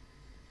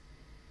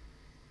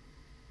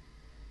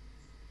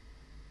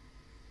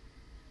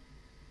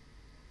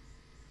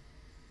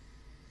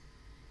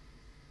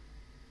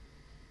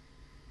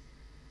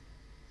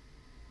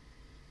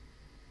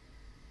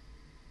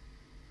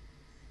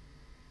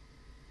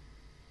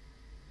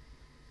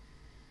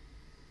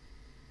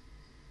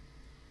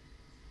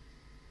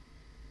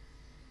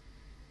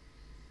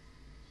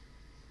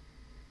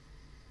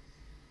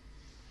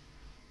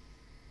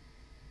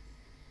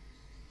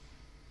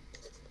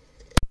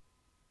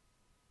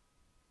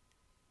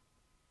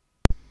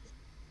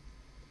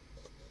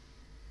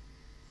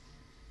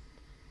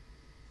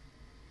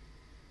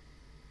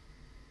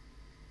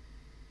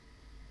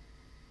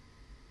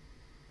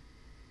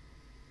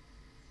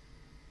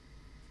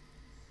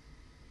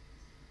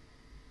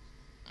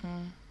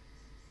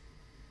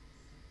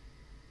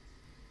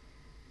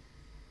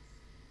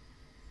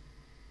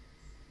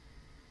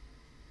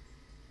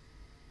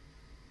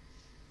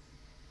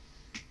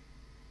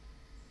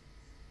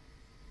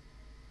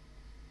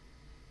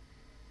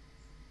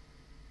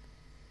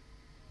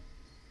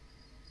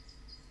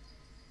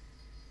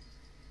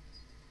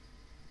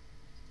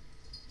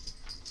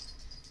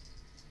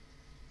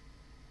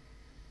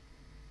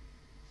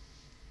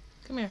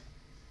 Come here.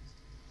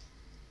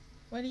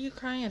 What are you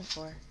crying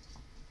for?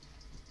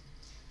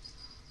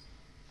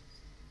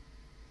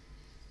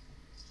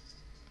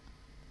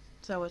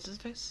 So what's his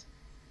face?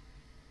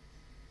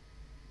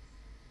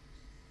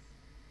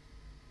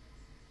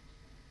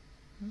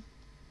 Come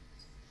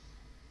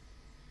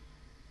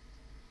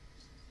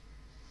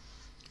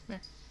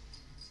here.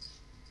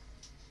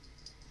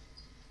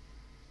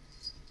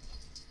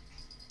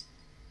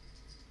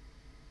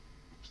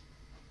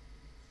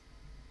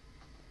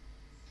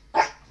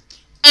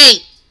 Hey!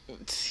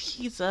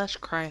 Jesus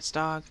Christ,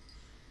 dog.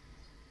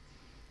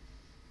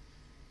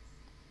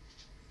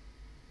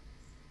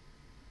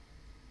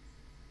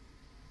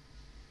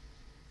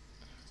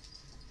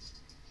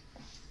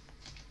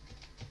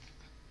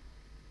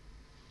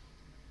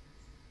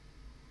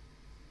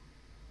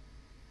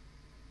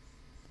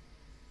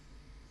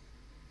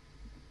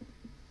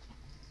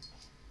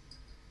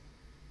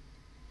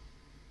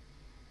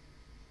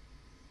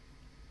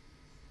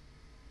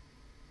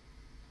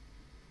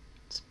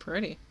 It's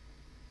pretty.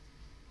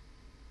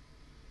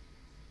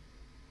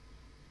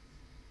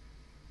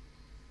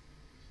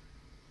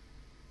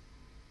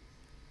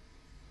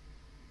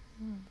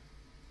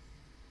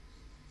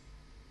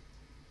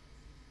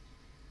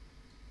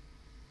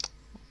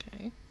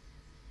 Okay.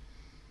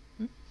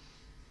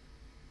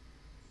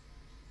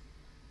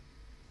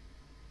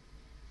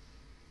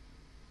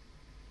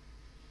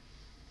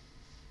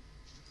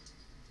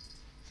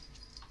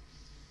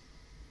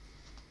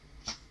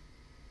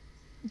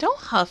 Don't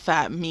huff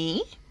at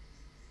me.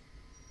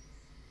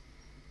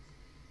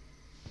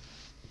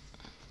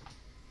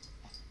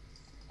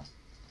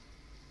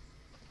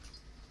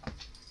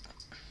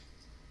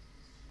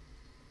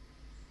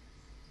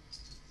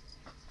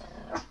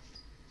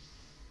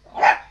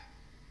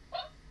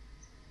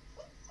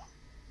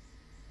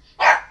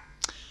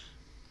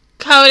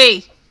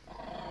 Cody.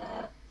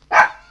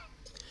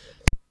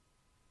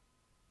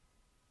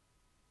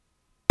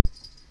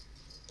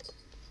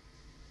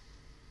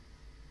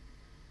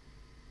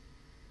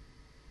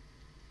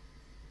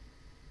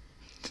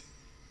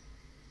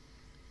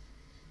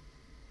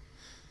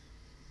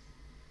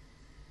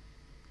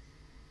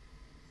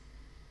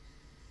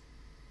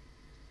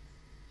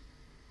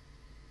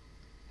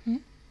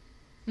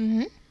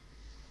 Mm-hmm.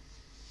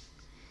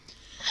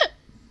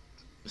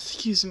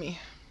 Excuse me.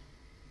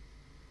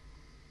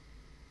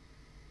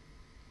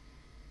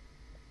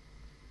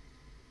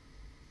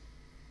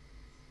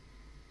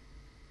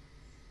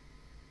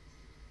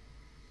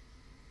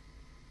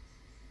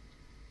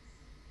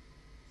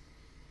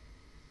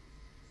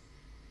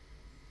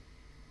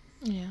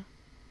 Yeah.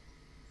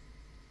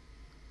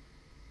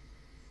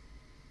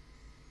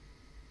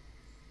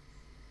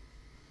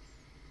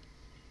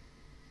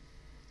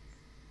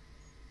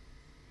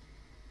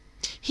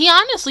 He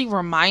honestly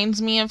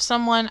reminds me of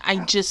someone. I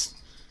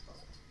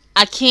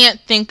can't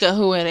think of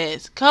who it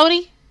is.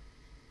 Cody?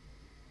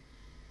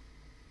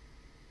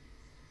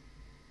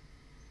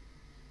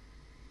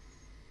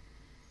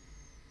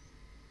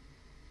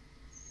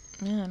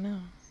 Yeah, no.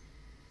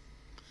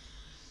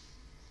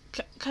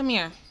 Come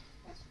here.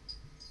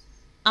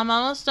 I'm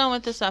almost done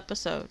with this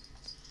episode.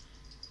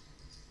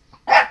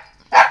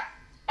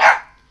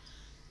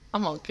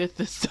 I'm gonna get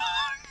this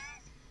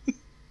dog.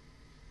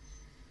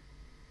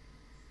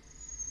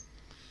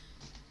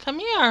 Come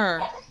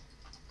here.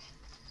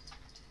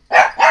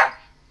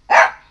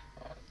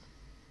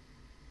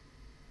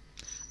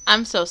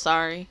 I'm so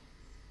sorry.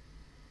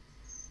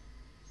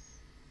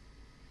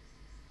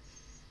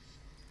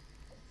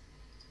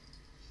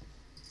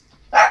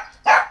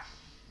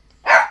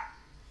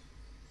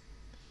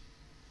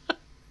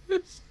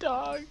 This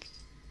dog.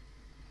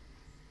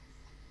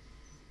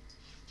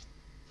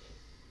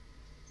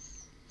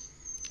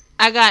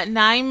 I got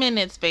 9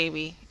 minutes,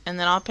 baby, and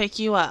then I'll pick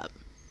you up.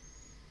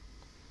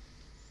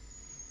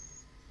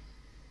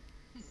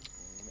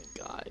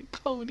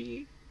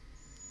 Cody.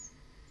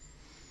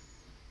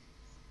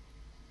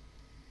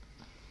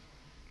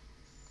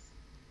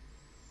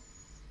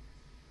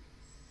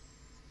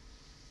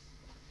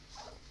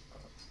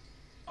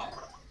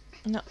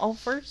 No,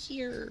 over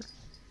here.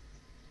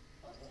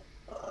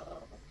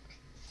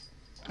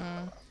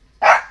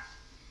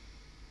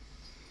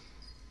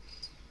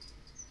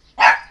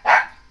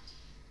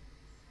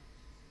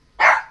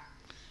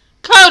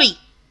 Cody!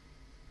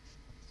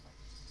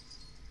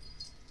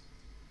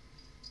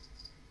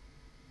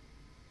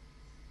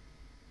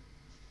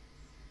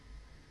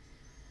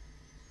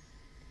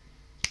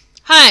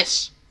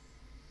 Hush!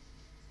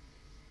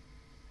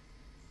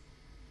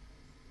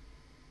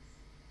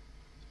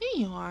 Here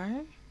you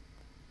are.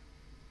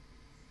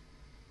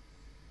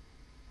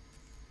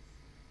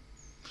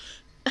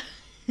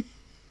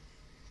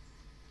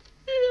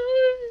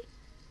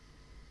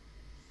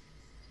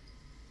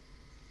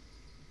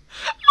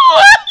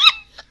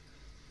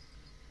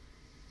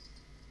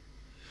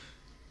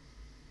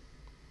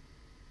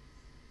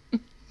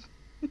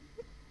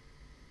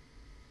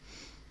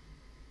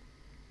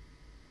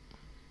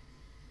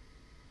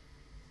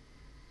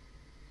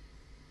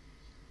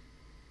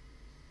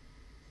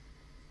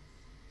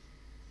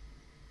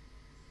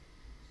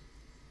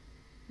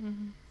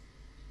 Mm-hmm.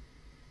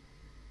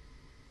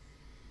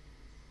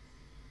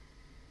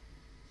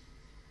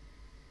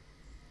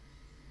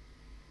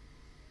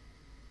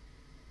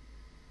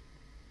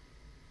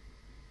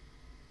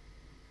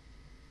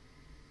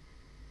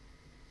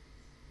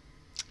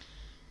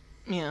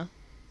 Yeah.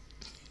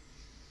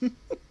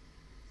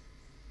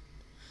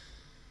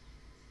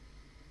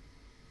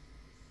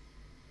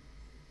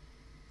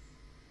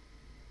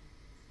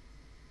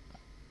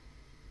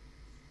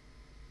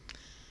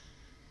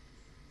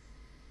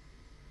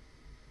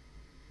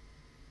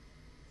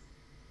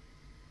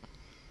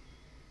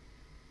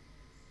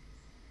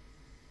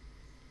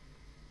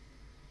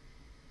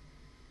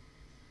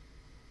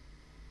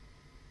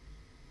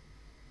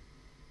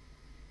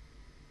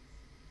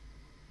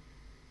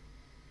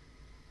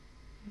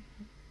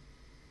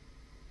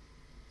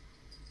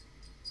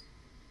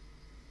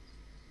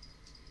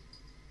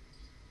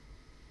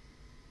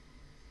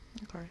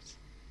 Of course.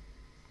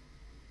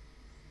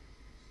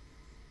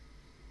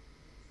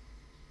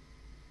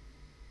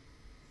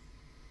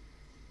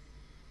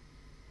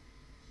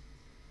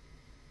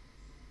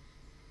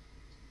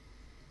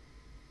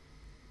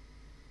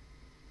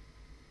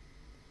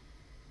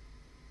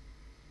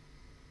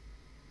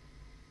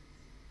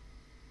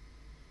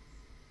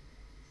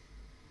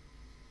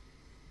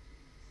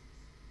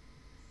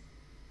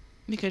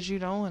 Because you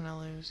don't want to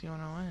lose, you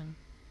want to win.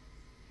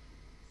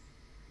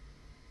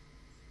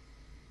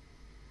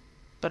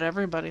 But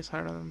everybody's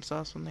hard on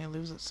themselves when they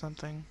lose at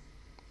something.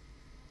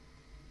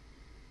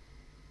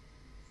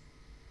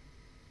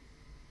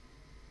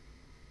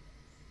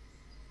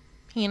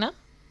 Hina?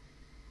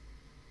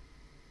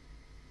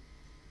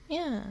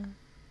 Yeah.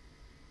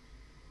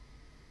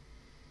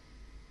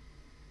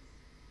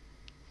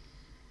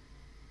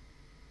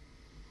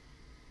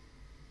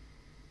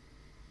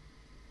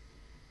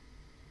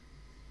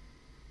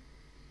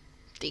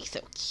 They're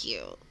so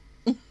cute.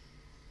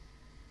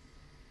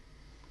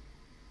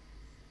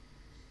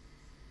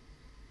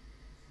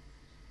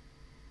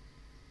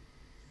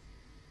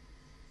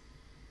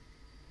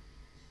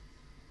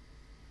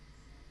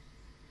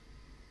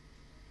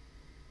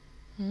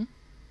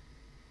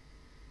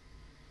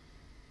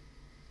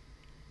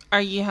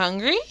 Are you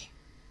hungry?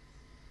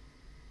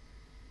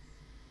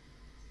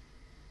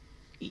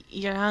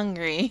 You're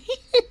hungry.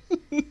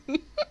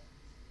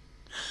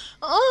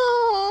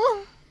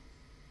 Oh.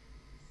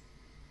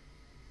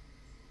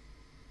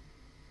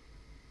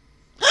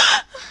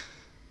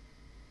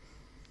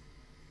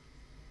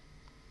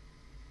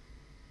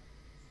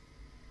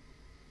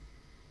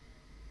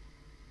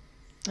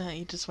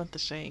 You just want the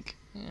shake.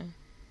 Yeah.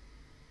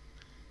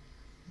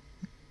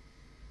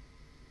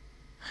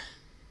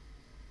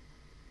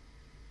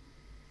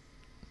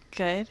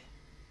 Good.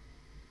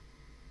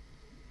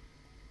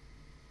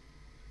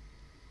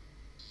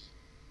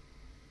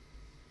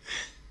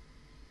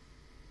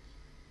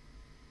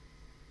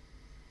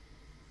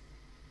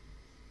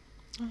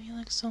 Oh, you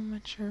look so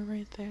mature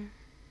right there.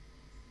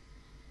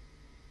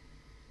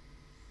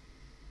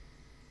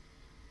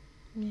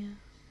 Yeah.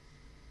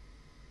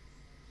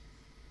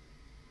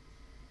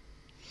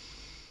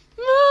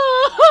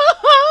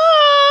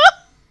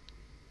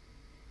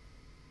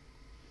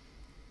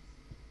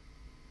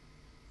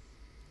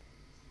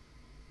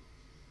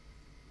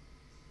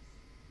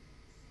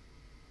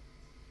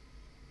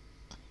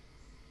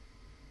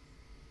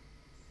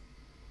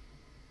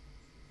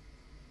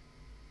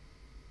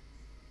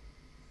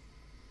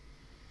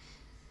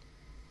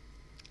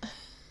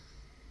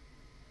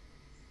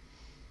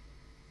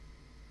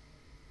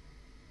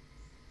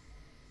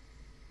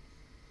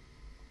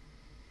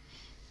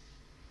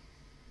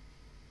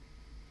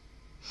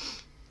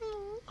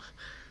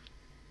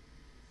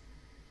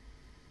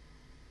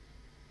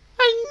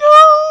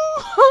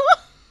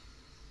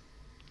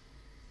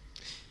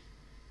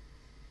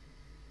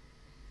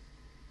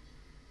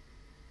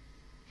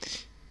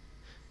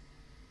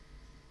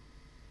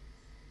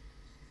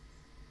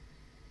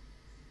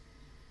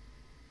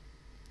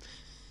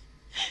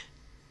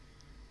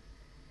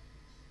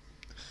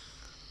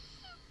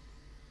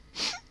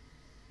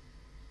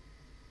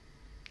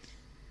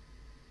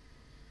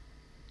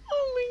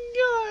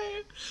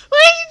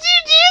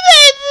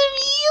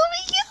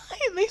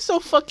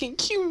 fucking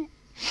cute.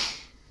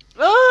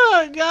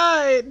 Oh,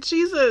 God.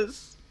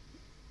 Jesus.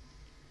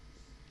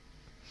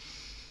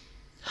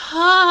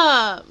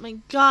 Ah, my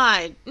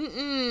God.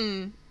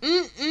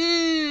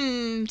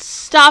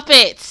 Stop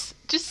it.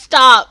 Just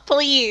stop,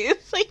 please.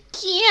 I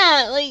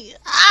can't. Like,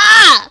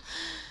 ah.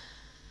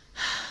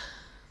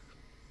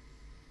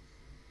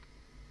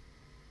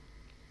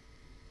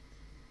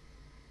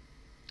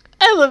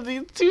 I love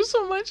these two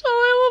so much. Oh,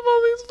 I love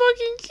all these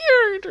fucking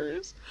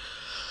characters.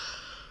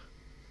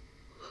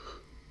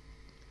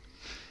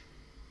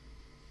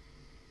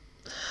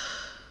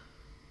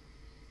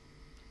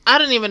 I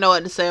don't even know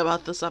what to say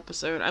about this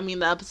episode. I mean,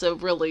 the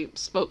episode really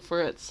spoke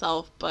for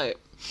itself, but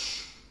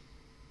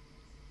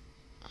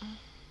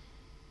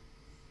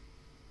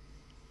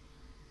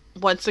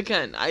once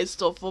again, I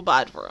still feel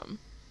bad for him.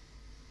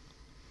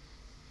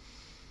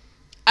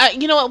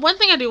 You know what? One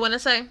thing I do want to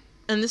say,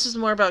 and this is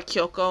more about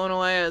Kyoko in a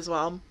way as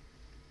well.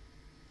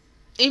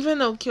 Even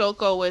though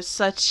Kyoko was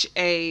such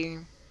a...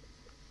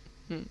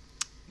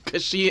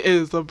 Because she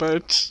is a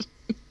bitch.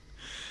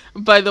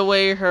 By the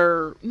way,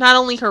 not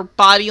only her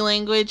body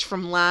language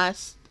from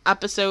last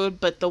episode,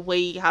 but the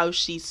way how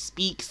she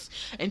speaks,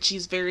 and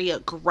she's very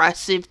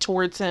aggressive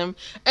towards him.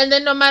 And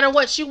then no matter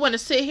what, she want to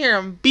sit here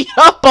and beat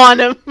up on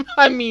him.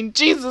 I mean,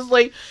 Jesus,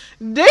 like,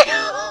 damn,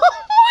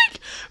 like,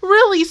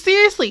 really,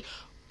 seriously,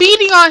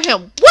 beating on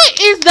him. What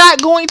is that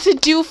going to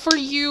do for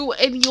you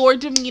and your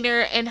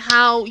demeanor and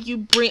how you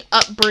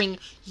bring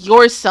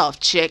yourself,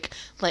 chick?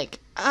 Like,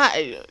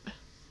 of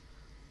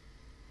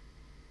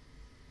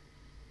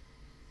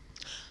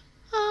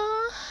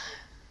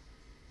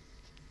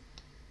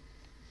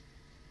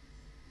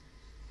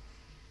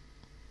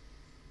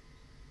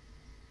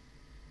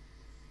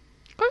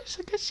course,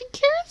 because she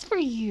cares for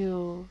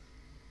you.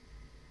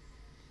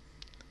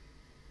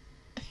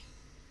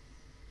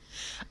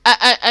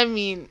 I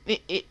mean,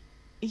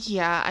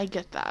 yeah, I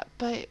get that,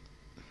 but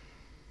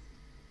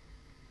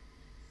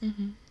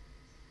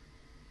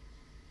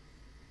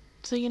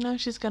so you know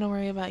she's gonna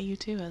worry about you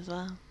too as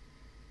well.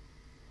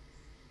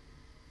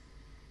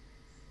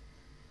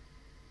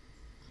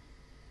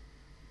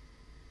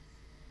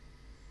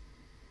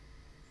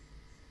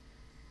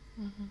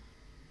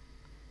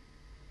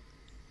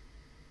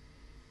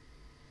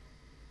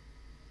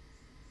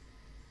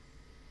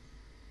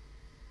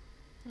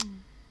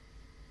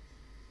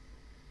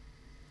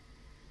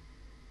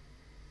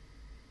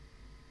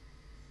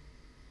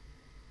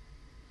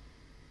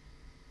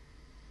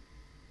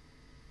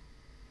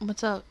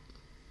 What's up?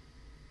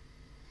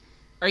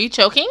 Are you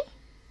choking?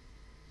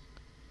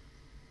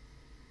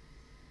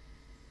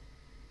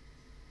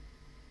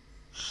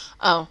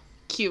 Oh,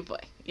 cute boy.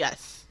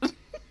 Yes.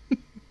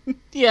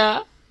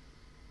 Yeah.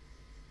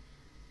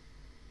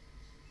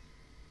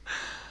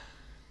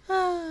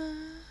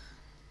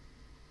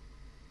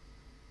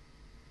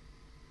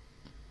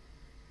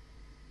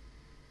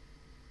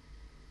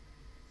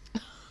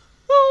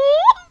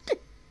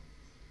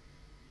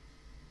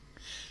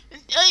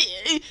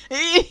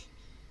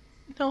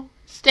 No,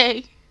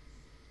 stay.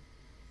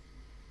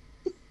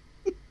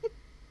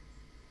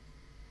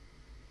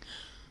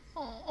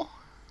 Oh.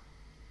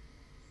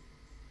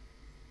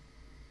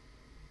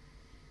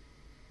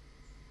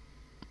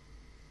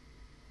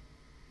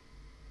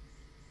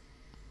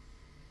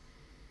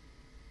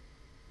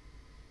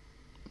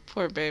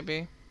 Poor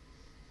baby.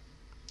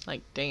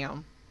 Like,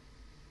 damn.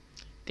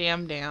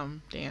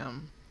 Damn.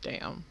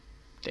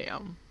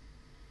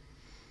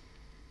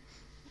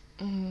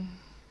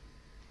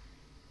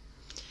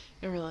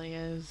 It really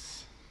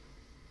is.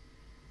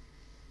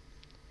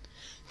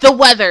 The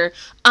weather.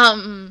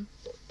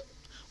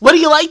 What do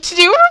you like to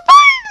do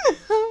for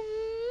fun?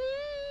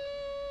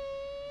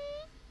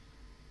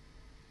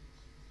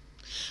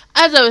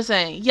 As I was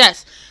saying,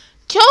 yes.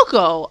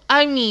 Kyoko,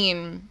 I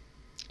mean,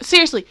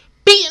 seriously,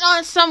 beating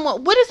on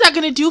someone, what is that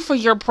going to do for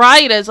your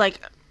pride as, like,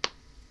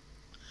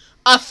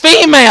 a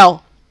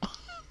female?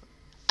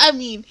 I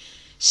mean,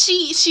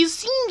 she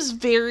seems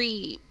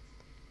very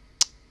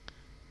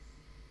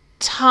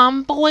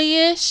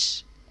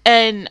tomboyish,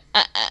 and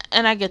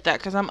I get that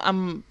because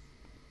I'm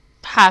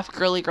half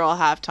girly girl,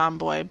 half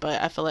tomboy, but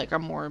I feel like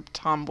I'm more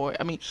tomboy.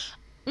 I mean,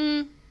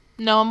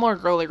 no, I'm more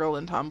girly girl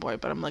than tomboy,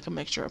 but I'm like a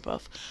mixture of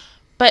both.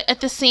 But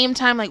at the same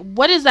time, like,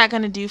 what is that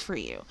going to do for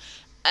you?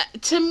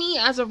 To me,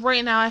 as of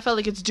right now, I feel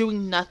like it's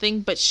doing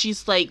nothing, but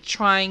she's like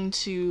trying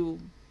to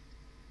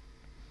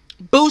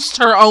boost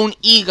her own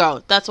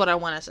ego. That's what I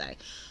want to say.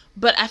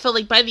 But I feel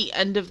like by the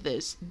end of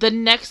this, the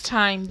next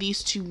time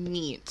these two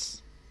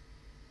meet,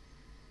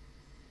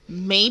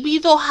 maybe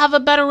they'll have a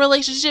better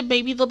relationship.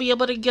 Maybe they'll be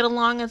able to get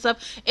along and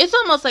stuff. It's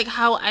almost like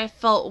how I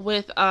felt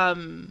with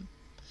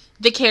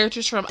the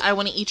characters from I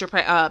Want to Eat Your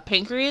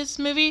Pancreas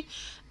movie.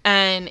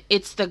 And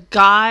it's the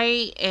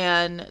guy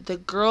and the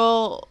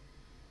girl,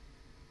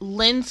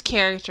 Lynn's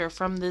character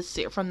from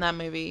that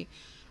movie,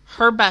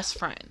 her best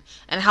friend,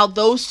 and how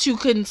those two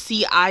couldn't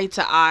see eye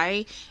to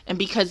eye, and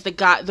because the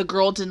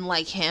girl didn't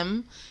like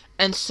him,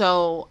 and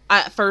so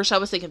at first I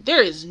was thinking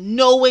there is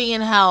no way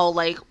in hell,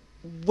 like,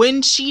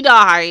 when she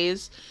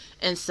dies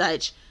and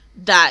such,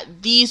 that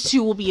these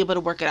two will be able to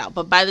work it out.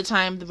 But by the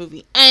time the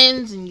movie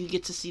ends and you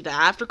get to see the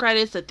after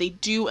credits, that they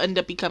do end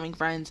up becoming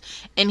friends,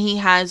 and he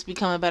has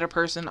become a better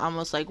person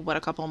almost like, what,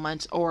 a couple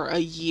months or a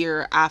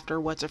year after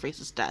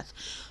What's-Her-Face's death.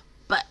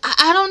 But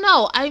I don't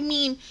know. I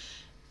mean,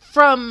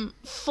 from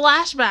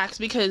flashbacks,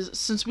 because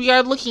since we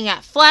are looking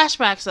at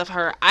flashbacks of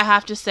her, I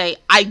have to say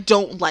I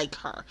don't like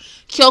her.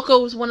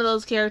 Kyoko is one of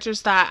those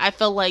characters that I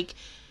feel like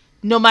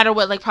no matter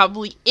what, like,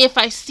 probably if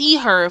I see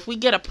her, if we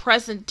get a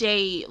present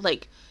day,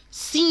 like,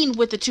 scene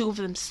with the two of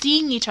them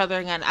seeing each other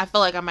again, I feel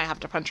like I might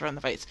have to punch her in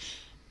the face.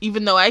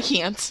 Even though I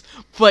can't.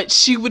 But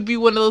she would be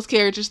one of those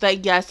characters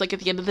that, yes, like, at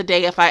the end of the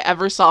day, if I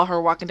ever saw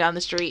her walking down the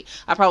street,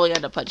 I'd probably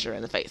end up punching her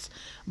in the face.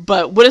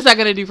 But what is that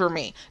going to do for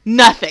me?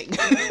 Nothing.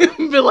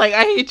 But, like,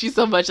 I hate you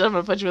so much that I'm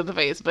going to punch you in the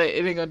face, but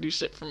it ain't going to do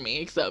shit for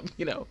me, except,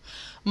 you know,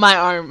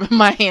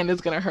 my hand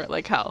is going to hurt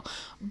like hell.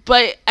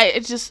 But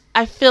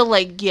I feel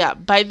like, yeah,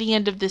 by the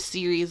end of this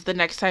series, the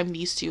next time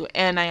these two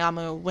and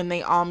Ayamu, when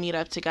they all meet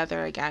up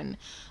together again,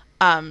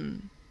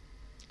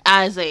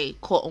 as a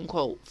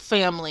quote-unquote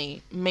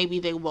family, maybe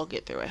they will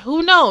get through it.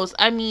 Who knows?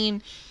 I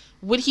mean,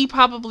 would he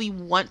probably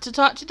want to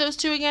talk to those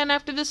two again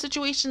after the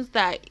situations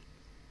that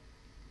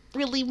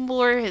really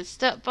more his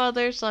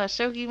stepfather /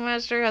 Shogi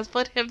master has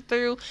put him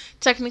through,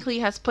 technically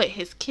has put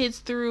his kids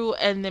through,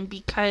 and then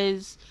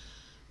because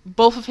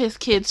both of his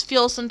kids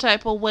feel some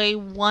type of way,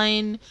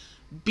 one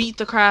beat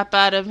the crap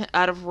out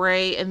of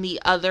Ray, and the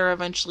other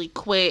eventually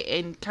quit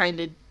and kind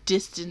of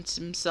distance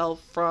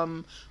himself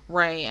from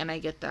Ray, and I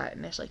get that,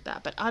 and it's like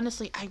that. But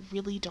honestly, I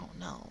really don't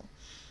know.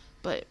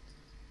 But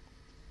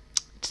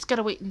just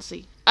gotta wait and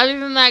see. Other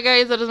than that,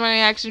 guys, that is my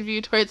reaction view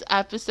towards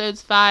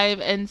episodes 5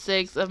 and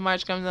 6 of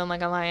March Comes In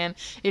Like a Lion.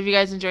 If you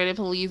guys enjoyed it,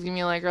 please give me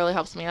a like. It really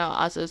helps me out.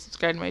 Also,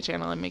 subscribe to my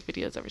channel and make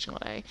videos every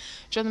single day.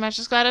 Join the Match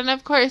Squad, and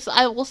of course,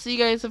 I will see you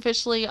guys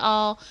officially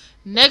all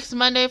next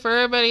Monday for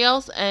everybody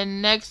else,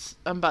 and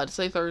I'm about to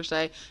say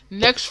Thursday,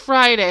 next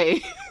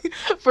Friday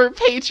for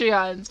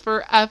Patreons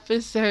for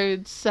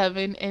episodes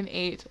 7 and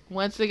 8.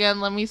 Once again,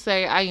 let me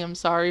say I am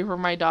sorry for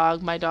my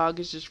dog. My dog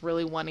is just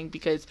really wanting,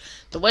 because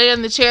the way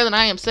in the chair that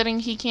I am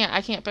sitting,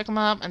 I can't pick him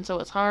up, and so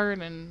it's hard,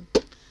 and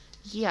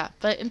yeah.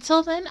 But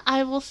until then,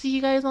 I will see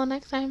you guys all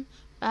next time.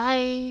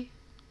 Bye.